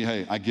like me,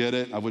 hey, I get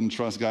it. I wouldn't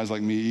trust guys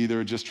like me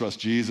either. Just trust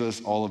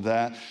Jesus, all of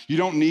that. You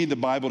don't need the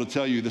Bible to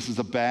tell you this is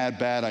a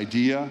bad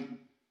idea.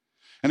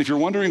 And if you're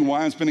wondering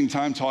why I'm spending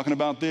time talking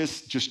about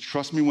this, just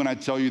trust me when I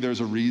tell you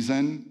there's a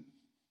reason.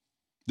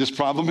 This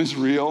problem is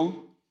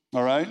real,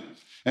 all right?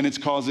 And it's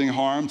causing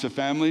harm to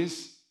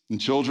families and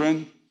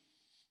children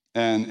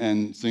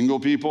and single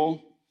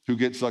people who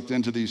get sucked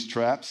into these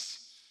traps.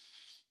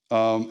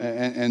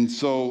 And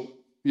so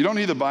you don't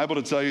need the Bible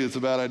to tell you it's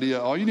a bad idea.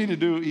 All you need to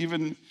do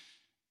even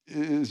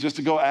is just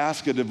to go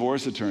ask a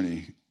divorce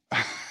attorney,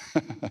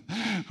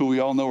 who we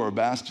all know are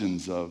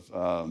bastions of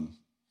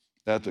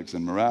ethics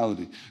and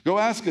morality. Go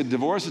ask a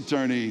divorce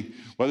attorney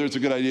whether it's a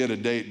good idea to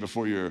date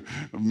before your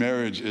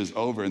marriage is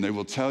over, and they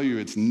will tell you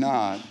it's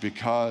not,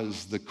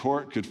 because the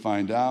court could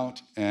find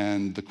out,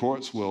 and the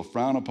courts will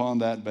frown upon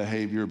that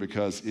behavior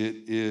because it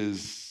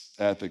is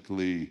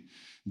ethically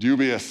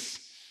dubious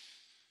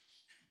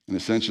and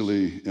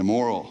essentially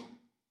immoral.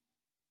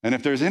 And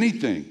if there's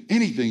anything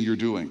you're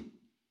doing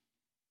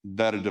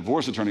that a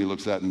divorce attorney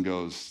looks at and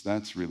goes,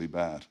 that's really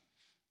bad,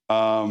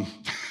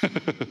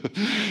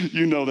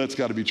 you know that's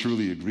got to be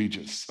truly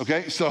egregious,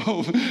 okay?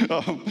 So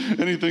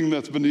anything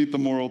that's beneath the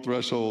moral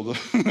threshold,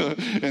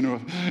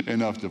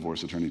 enough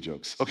divorce attorney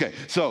jokes. Okay,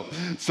 so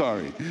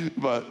sorry,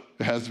 but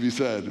it has to be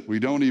said,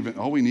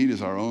 all we need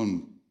is our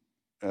own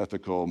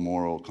ethical,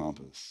 moral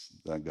compass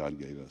that God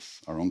gave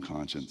us, our own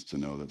conscience to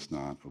know that's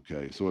not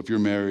okay. So if you're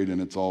married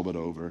and it's all but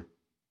over,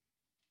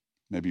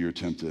 maybe you're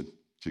tempted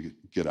to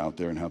get out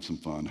there and have some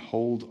fun,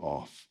 hold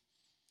off.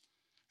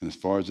 And as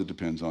far as it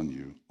depends on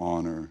you,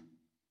 honor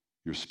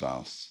your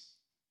spouse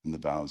and the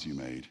vows you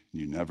made.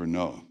 You never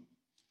know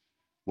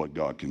what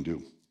God can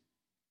do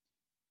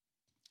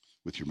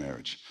with your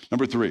marriage.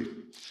 Number 3,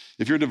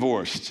 if you're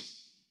divorced,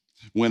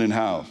 when and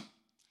how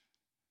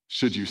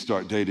should you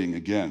start dating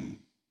again?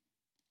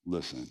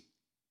 Listen,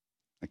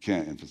 I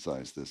can't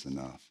emphasize this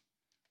enough.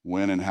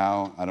 When and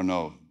how, I don't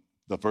know.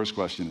 The first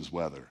question is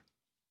whether.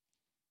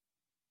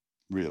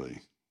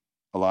 Really.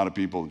 A lot of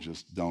people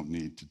just don't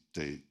need to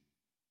date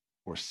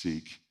or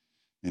seek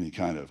any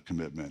kind of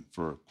commitment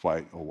for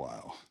quite a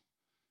while.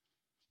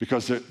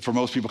 Because for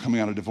most people coming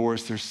out of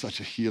divorce, there's such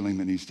a healing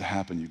that needs to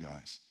happen, you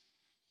guys.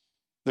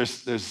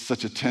 There's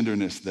such a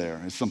tenderness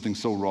there. It's something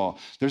so raw.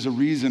 There's a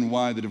reason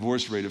why the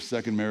divorce rate of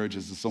second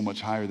marriages is so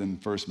much higher than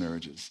first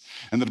marriages.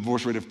 And the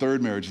divorce rate of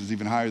third marriages is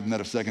even higher than that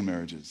of second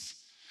marriages.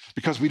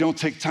 Because we don't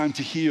take time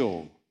to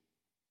heal.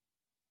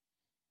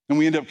 And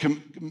we end up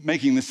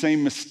making the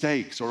same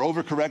mistakes or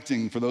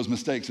overcorrecting for those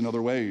mistakes in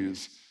other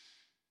ways.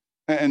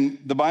 And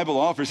the Bible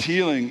offers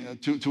healing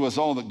to us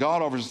all, that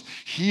God offers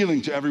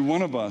healing to every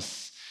one of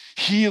us.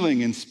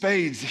 Healing in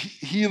spades,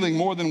 healing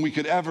more than we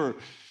could ever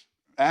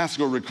ask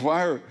or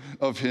require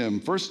of him.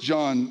 1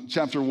 John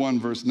chapter 1,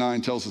 verse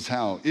 9 tells us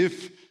how.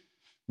 If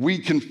we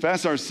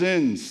confess our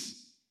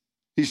sins,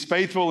 he's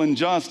faithful and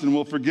just and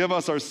will forgive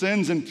us our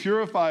sins and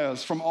purify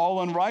us from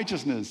all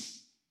unrighteousness.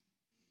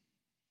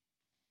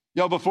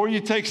 Y'all, before you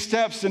take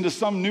steps into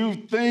some new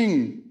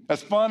thing,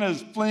 as fun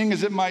as fling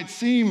as it might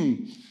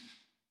seem,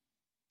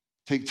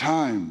 take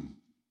time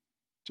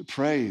to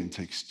pray and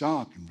take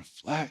stock and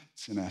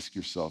reflect and ask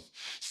yourself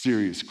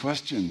serious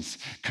questions.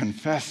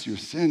 Confess your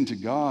sin to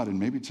God and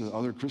maybe to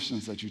other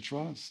Christians that you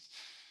trust.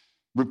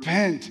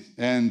 Repent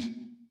and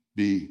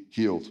be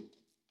healed.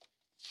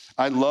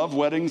 I love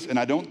weddings, and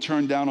I don't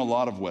turn down a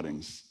lot of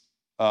weddings.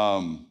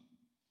 But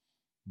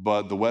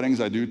the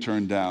weddings I do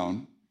turn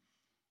down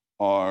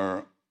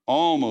are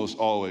almost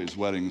always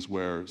weddings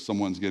where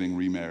someone's getting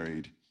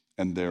remarried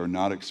and they're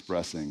not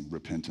expressing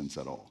repentance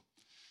at all.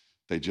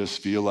 They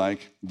just feel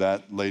like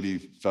that lady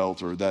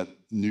felt, or that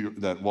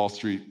Wall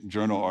Street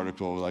Journal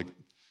article,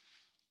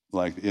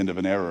 like the end of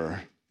an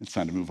era. It's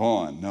time to move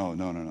on. No.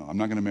 I'm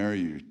not going to marry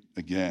you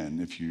again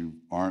if you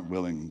aren't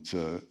willing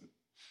to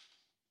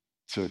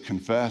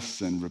confess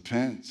and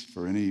repent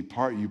for any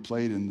part you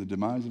played in the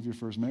demise of your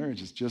first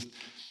marriage. It's just,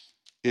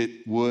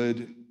 it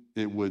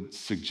would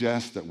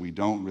suggest that we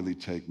don't really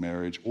take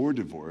marriage or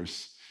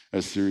divorce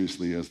as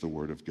seriously as the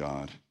Word of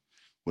God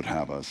would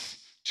have us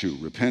to.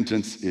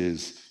 Repentance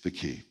is the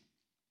key.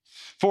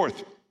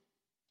 Fourth,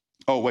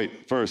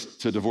 first,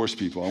 to divorced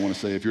people, I want to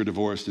say, if you're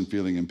divorced and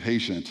feeling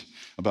impatient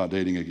about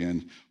dating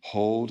again,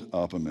 hold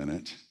up a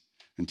minute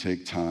and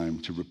take time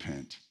to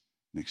repent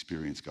and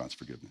experience God's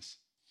forgiveness.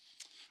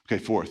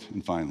 Okay, fourth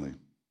and finally,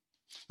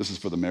 this is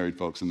for the married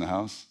folks in the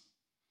house.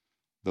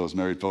 Those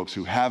married folks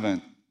who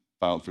haven't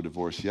filed for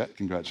divorce yet,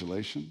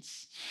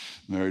 congratulations.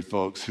 Married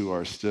folks who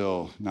are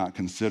still not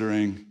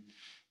considering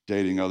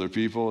dating other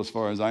people, as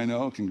far as I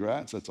know,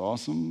 congrats, that's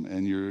awesome,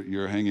 and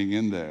you're hanging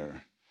in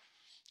there.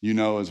 You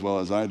know as well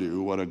as I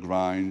do what a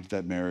grind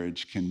that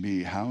marriage can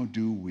be. How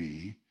do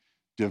we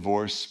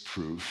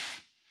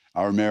divorce-proof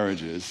our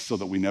marriages so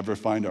that we never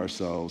find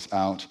ourselves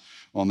out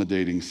on the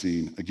dating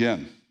scene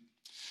again?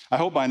 I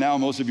hope by now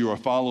most of you are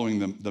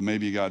following the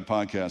Maybe God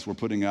podcast. We're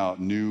putting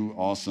out new,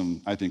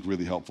 awesome, I think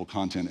really helpful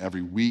content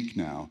every week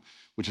now,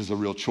 which is a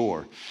real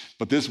chore.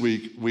 But this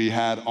week, we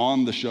had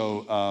on the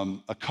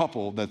show a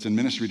couple that's in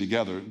ministry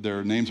together.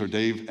 Their names are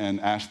Dave and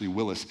Ashley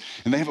Willis.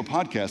 And they have a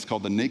podcast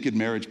called the Naked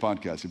Marriage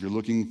Podcast. If you're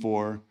looking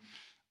for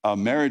a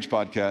marriage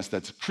podcast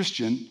that's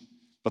Christian,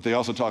 but they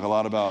also talk a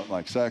lot about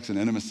like sex and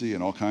intimacy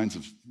and all kinds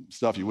of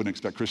stuff you wouldn't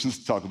expect Christians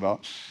to talk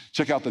about,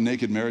 check out the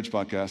Naked Marriage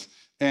Podcast.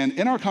 And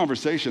in our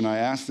conversation, I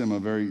asked them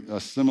a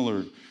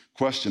similar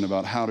question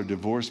about how to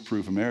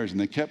divorce-proof a marriage, and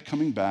they kept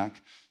coming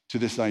back to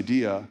this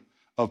idea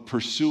of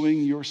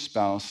pursuing your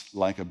spouse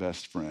like a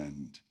best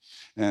friend.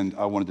 And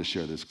I wanted to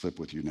share this clip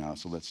with you now,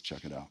 so let's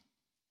check it out.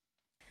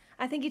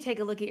 I think you take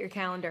a look at your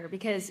calendar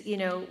because,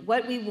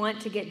 what we want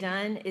to get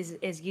done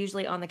is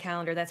usually on the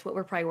calendar. That's what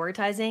we're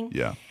prioritizing.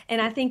 Yeah. And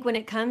I think when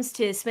it comes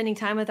to spending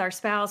time with our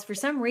spouse, for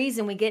some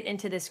reason we get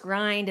into this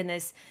grind and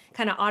this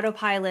kind of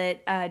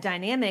autopilot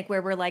dynamic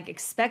where we're like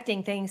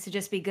expecting things to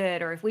just be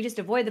good, or if we just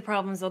avoid the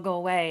problems, they'll go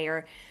away,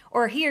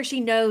 or he or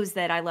she knows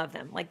that I love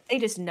them. Like they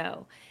just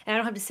know. And I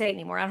don't have to say it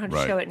anymore. I don't have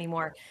to show it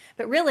anymore.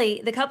 But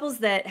really, the couples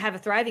that have a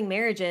thriving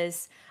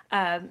marriages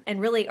and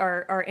really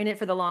are in it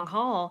for the long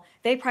haul,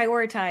 they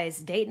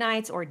prioritize date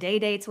nights or day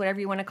dates,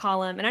 whatever you want to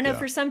call them. And I know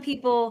for some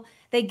people,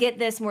 they get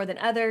this more than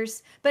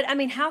others. But I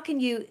mean,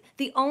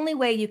 the only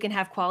way you can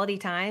have quality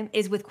time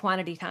is with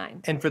quantity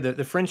time. And for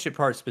the friendship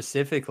part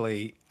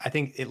specifically, I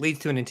think it leads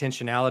to an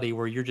intentionality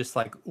where you're just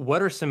like,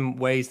 what are some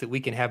ways that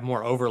we can have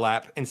more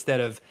overlap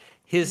instead of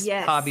his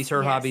hobbies,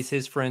 her hobbies,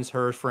 his friends,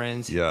 her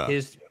friends,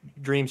 his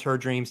dreams, her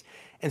dreams.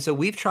 And so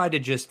we've tried to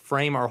just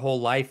frame our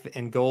whole life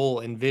and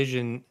goal and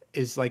vision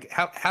is like,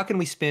 how can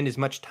we spend as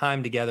much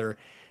time together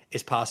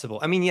as possible?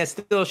 I mean, yes,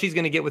 still she's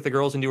going to get with the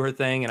girls and do her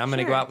thing, and I'm going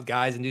to go out with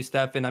guys and do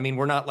stuff. And I mean,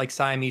 we're not like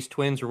Siamese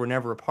twins or we're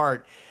never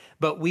apart,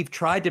 but we've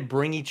tried to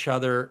bring each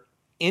other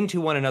into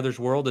one another's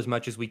world as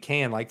much as we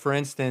can. Like, for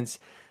instance,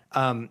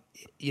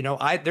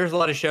 there's a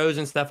lot of shows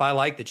and stuff I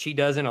like that she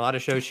doesn't, a lot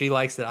of shows she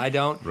likes that I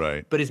don't.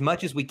 Right. But as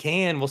much as we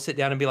can, we'll sit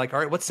down and be like, all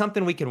right, what's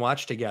something we can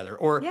watch together?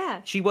 Or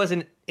she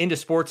wasn't into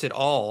sports at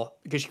all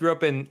because she grew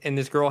up in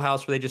this girl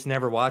house where they just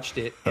never watched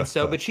it. And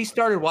so, but she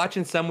started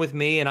watching some with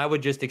me and I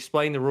would just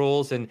explain the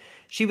rules and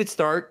she would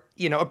start,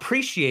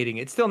 appreciating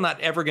it. It's still not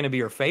ever going to be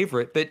her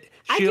favorite, but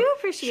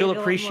she'll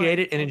appreciate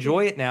it and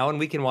enjoy it now, and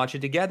we can watch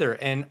it together.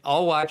 And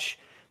I'll watch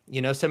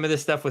some of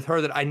this stuff with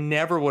her that I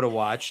never would have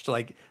watched,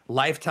 like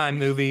Lifetime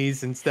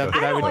movies and stuff. I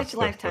don't watch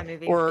Lifetime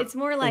movies. Or it's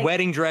more like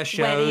wedding dress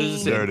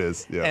shows. There it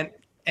is. Yeah.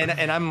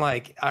 And I'm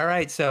like, all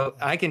right, so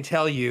I can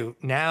tell you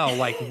now,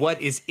 like, what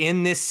is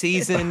in this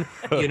season,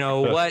 with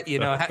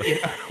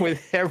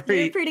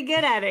every. You're pretty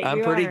good at it.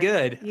 I'm pretty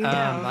good. You know.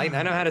 I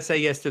know how to say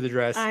yes to the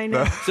dress. I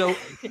know. So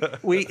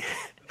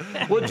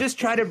we'll just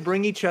try to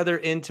bring each other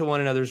into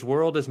one another's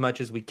world as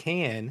much as we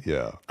can.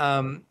 Yeah.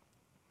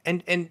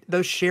 And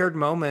those shared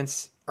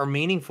moments are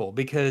meaningful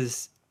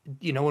because,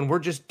 when we're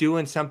just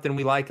doing something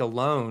we like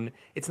alone,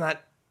 it's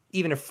not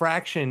even a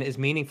fraction as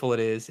meaningful it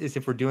is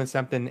if we're doing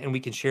something and we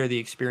can share the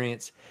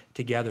experience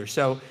together.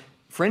 So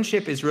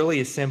friendship is really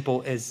as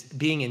simple as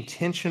being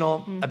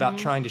intentional about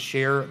trying to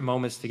share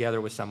moments together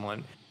with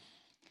someone.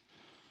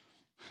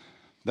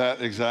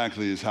 That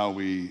exactly is how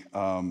we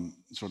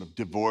sort of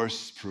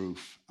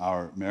divorce-proof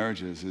our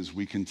marriages, is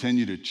we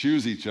continue to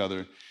choose each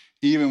other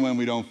even when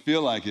we don't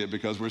feel like it,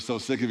 because we're so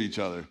sick of each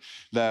other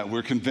that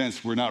we're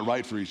convinced we're not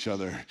right for each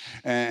other,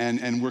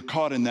 and we're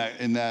caught in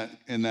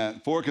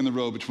that fork in the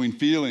road between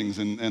feelings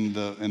and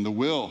the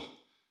will.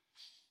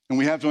 And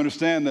we have to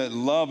understand that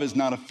love is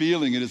not a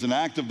feeling; it is an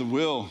act of the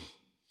will.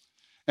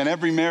 And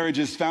every marriage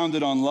is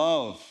founded on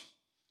love,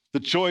 the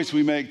choice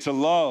we make to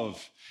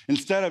love,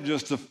 instead of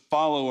just to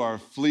follow our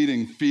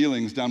fleeting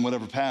feelings down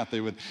whatever path they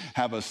would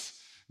have us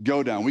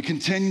go down. We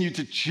continue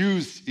to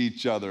choose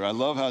each other. I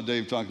love how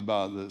Dave talked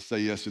about the say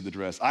yes to the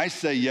dress. I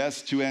say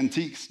yes to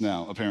antiques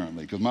now,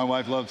 apparently, because my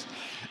wife loves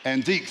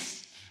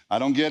antiques. I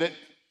don't get it,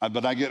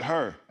 but I get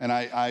her. And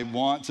I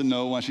want to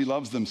know why she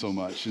loves them so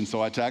much. And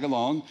so I tag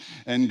along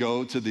and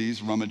go to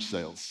these rummage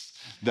sales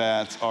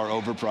that are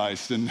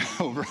overpriced and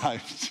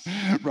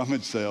overhyped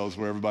rummage sales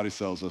where everybody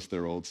sells us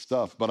their old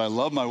stuff. But I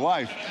love my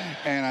wife,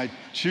 and I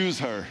choose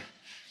her.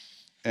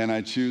 And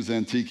I choose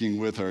antiquing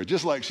with her,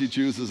 just like she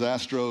chooses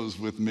Astros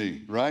with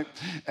me, right?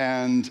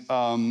 And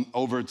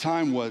over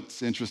time,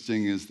 what's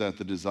interesting is that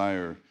the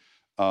desire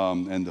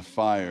and the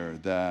fire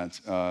that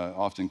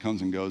often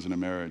comes and goes in a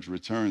marriage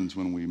returns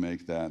when we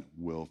make that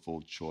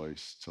willful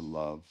choice to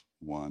love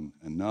one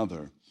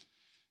another,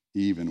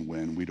 even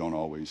when we don't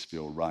always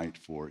feel right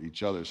for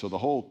each other. So the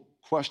whole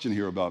question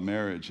here about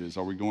marriage is,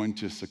 are we going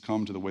to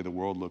succumb to the way the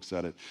world looks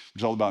at it,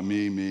 which is all about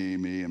me,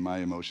 and my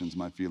emotions,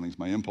 my feelings,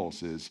 my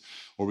impulses,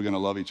 or are we going to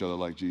love each other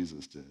like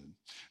Jesus did?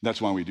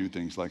 That's why we do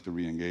things like the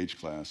Re-Engage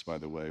class, by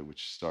the way,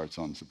 which starts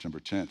on September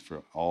 10th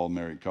for all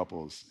married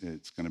couples.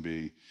 It's going to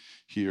be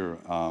here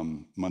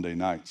Monday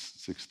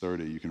nights,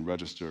 6:30. You can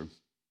register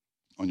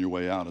on your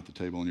way out, at the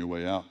table on your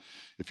way out,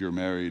 if you're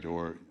married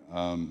or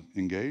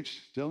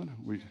engaged, Dylan?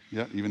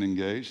 Even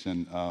engaged.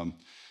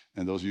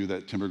 And those of you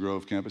that Timber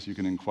Grove campus, you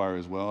can inquire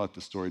as well at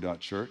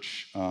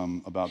thestory.church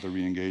about the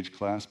Re-Engage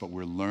class. But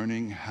we're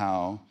learning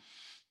how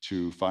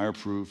to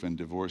fireproof and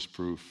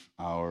divorce-proof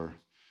our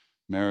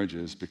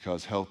marriages,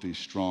 because healthy,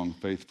 strong,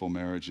 faithful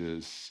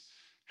marriages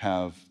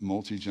have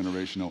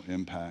multi-generational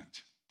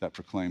impact that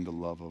proclaim the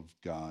love of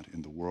God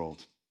in the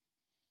world.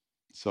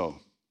 So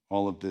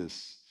all of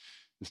this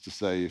is to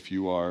say, if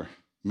you are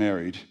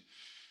married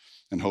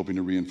and hoping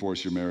to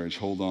reinforce your marriage,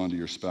 hold on to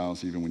your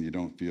spouse even when you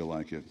don't feel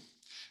like it.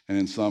 And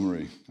in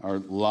summary, our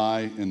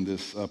lie in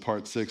this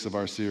part 6 of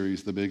our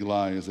series, the big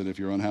lie, is that if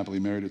you're unhappily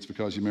married, it's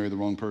because you married the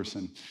wrong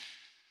person.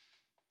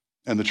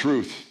 And the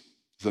truth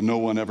is that no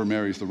one ever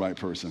marries the right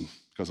person,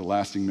 because a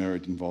lasting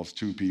marriage involves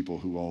two people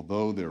who,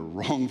 although they're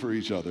wrong for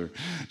each other,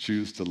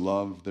 choose to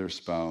love their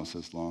spouse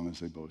as long as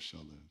they both shall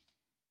live.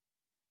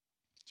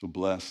 So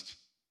blessed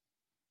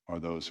are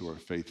those who are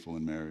faithful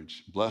in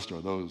marriage. Blessed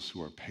are those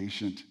who are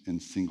patient in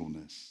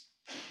singleness.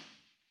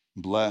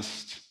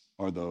 Blessed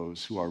are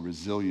those who are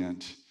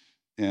resilient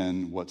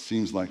in what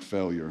seems like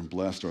failure.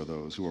 Blessed are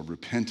those who are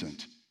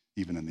repentant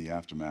even in the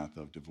aftermath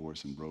of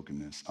divorce and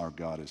brokenness. Our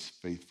God is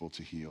faithful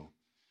to heal,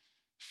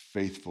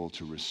 faithful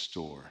to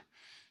restore,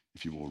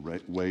 if you will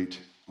wait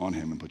on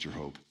him and put your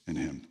hope in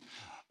him.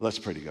 Let's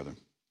pray together.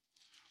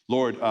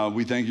 Lord,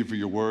 we thank you for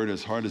your word,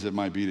 as hard as it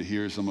might be to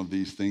hear some of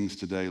these things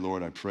today.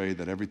 Lord, I pray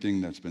that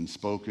everything that's been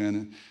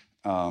spoken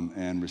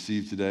and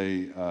received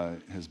today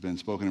has been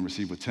spoken and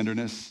received with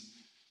tenderness,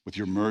 with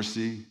your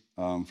mercy,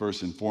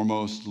 first and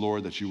foremost,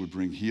 Lord, that you would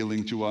bring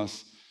healing to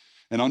us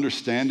and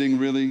understanding,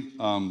 really,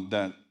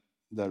 that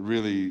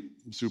really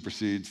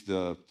supersedes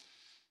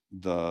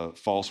the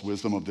false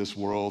wisdom of this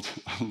world.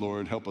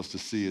 Lord, help us to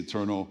see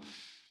eternal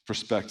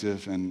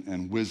perspective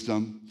and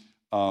wisdom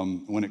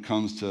when it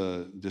comes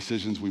to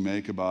decisions we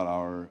make about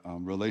our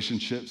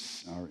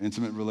relationships, our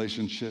intimate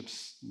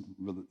relationships,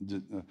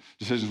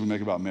 decisions we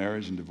make about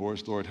marriage and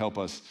divorce. Lord, help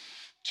us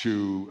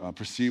to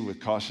proceed with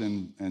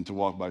caution and to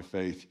walk by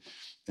faith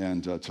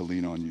and to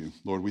lean on you.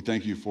 Lord, we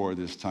thank you for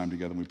this time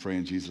together. We pray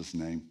in Jesus'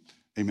 name.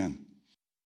 Amen.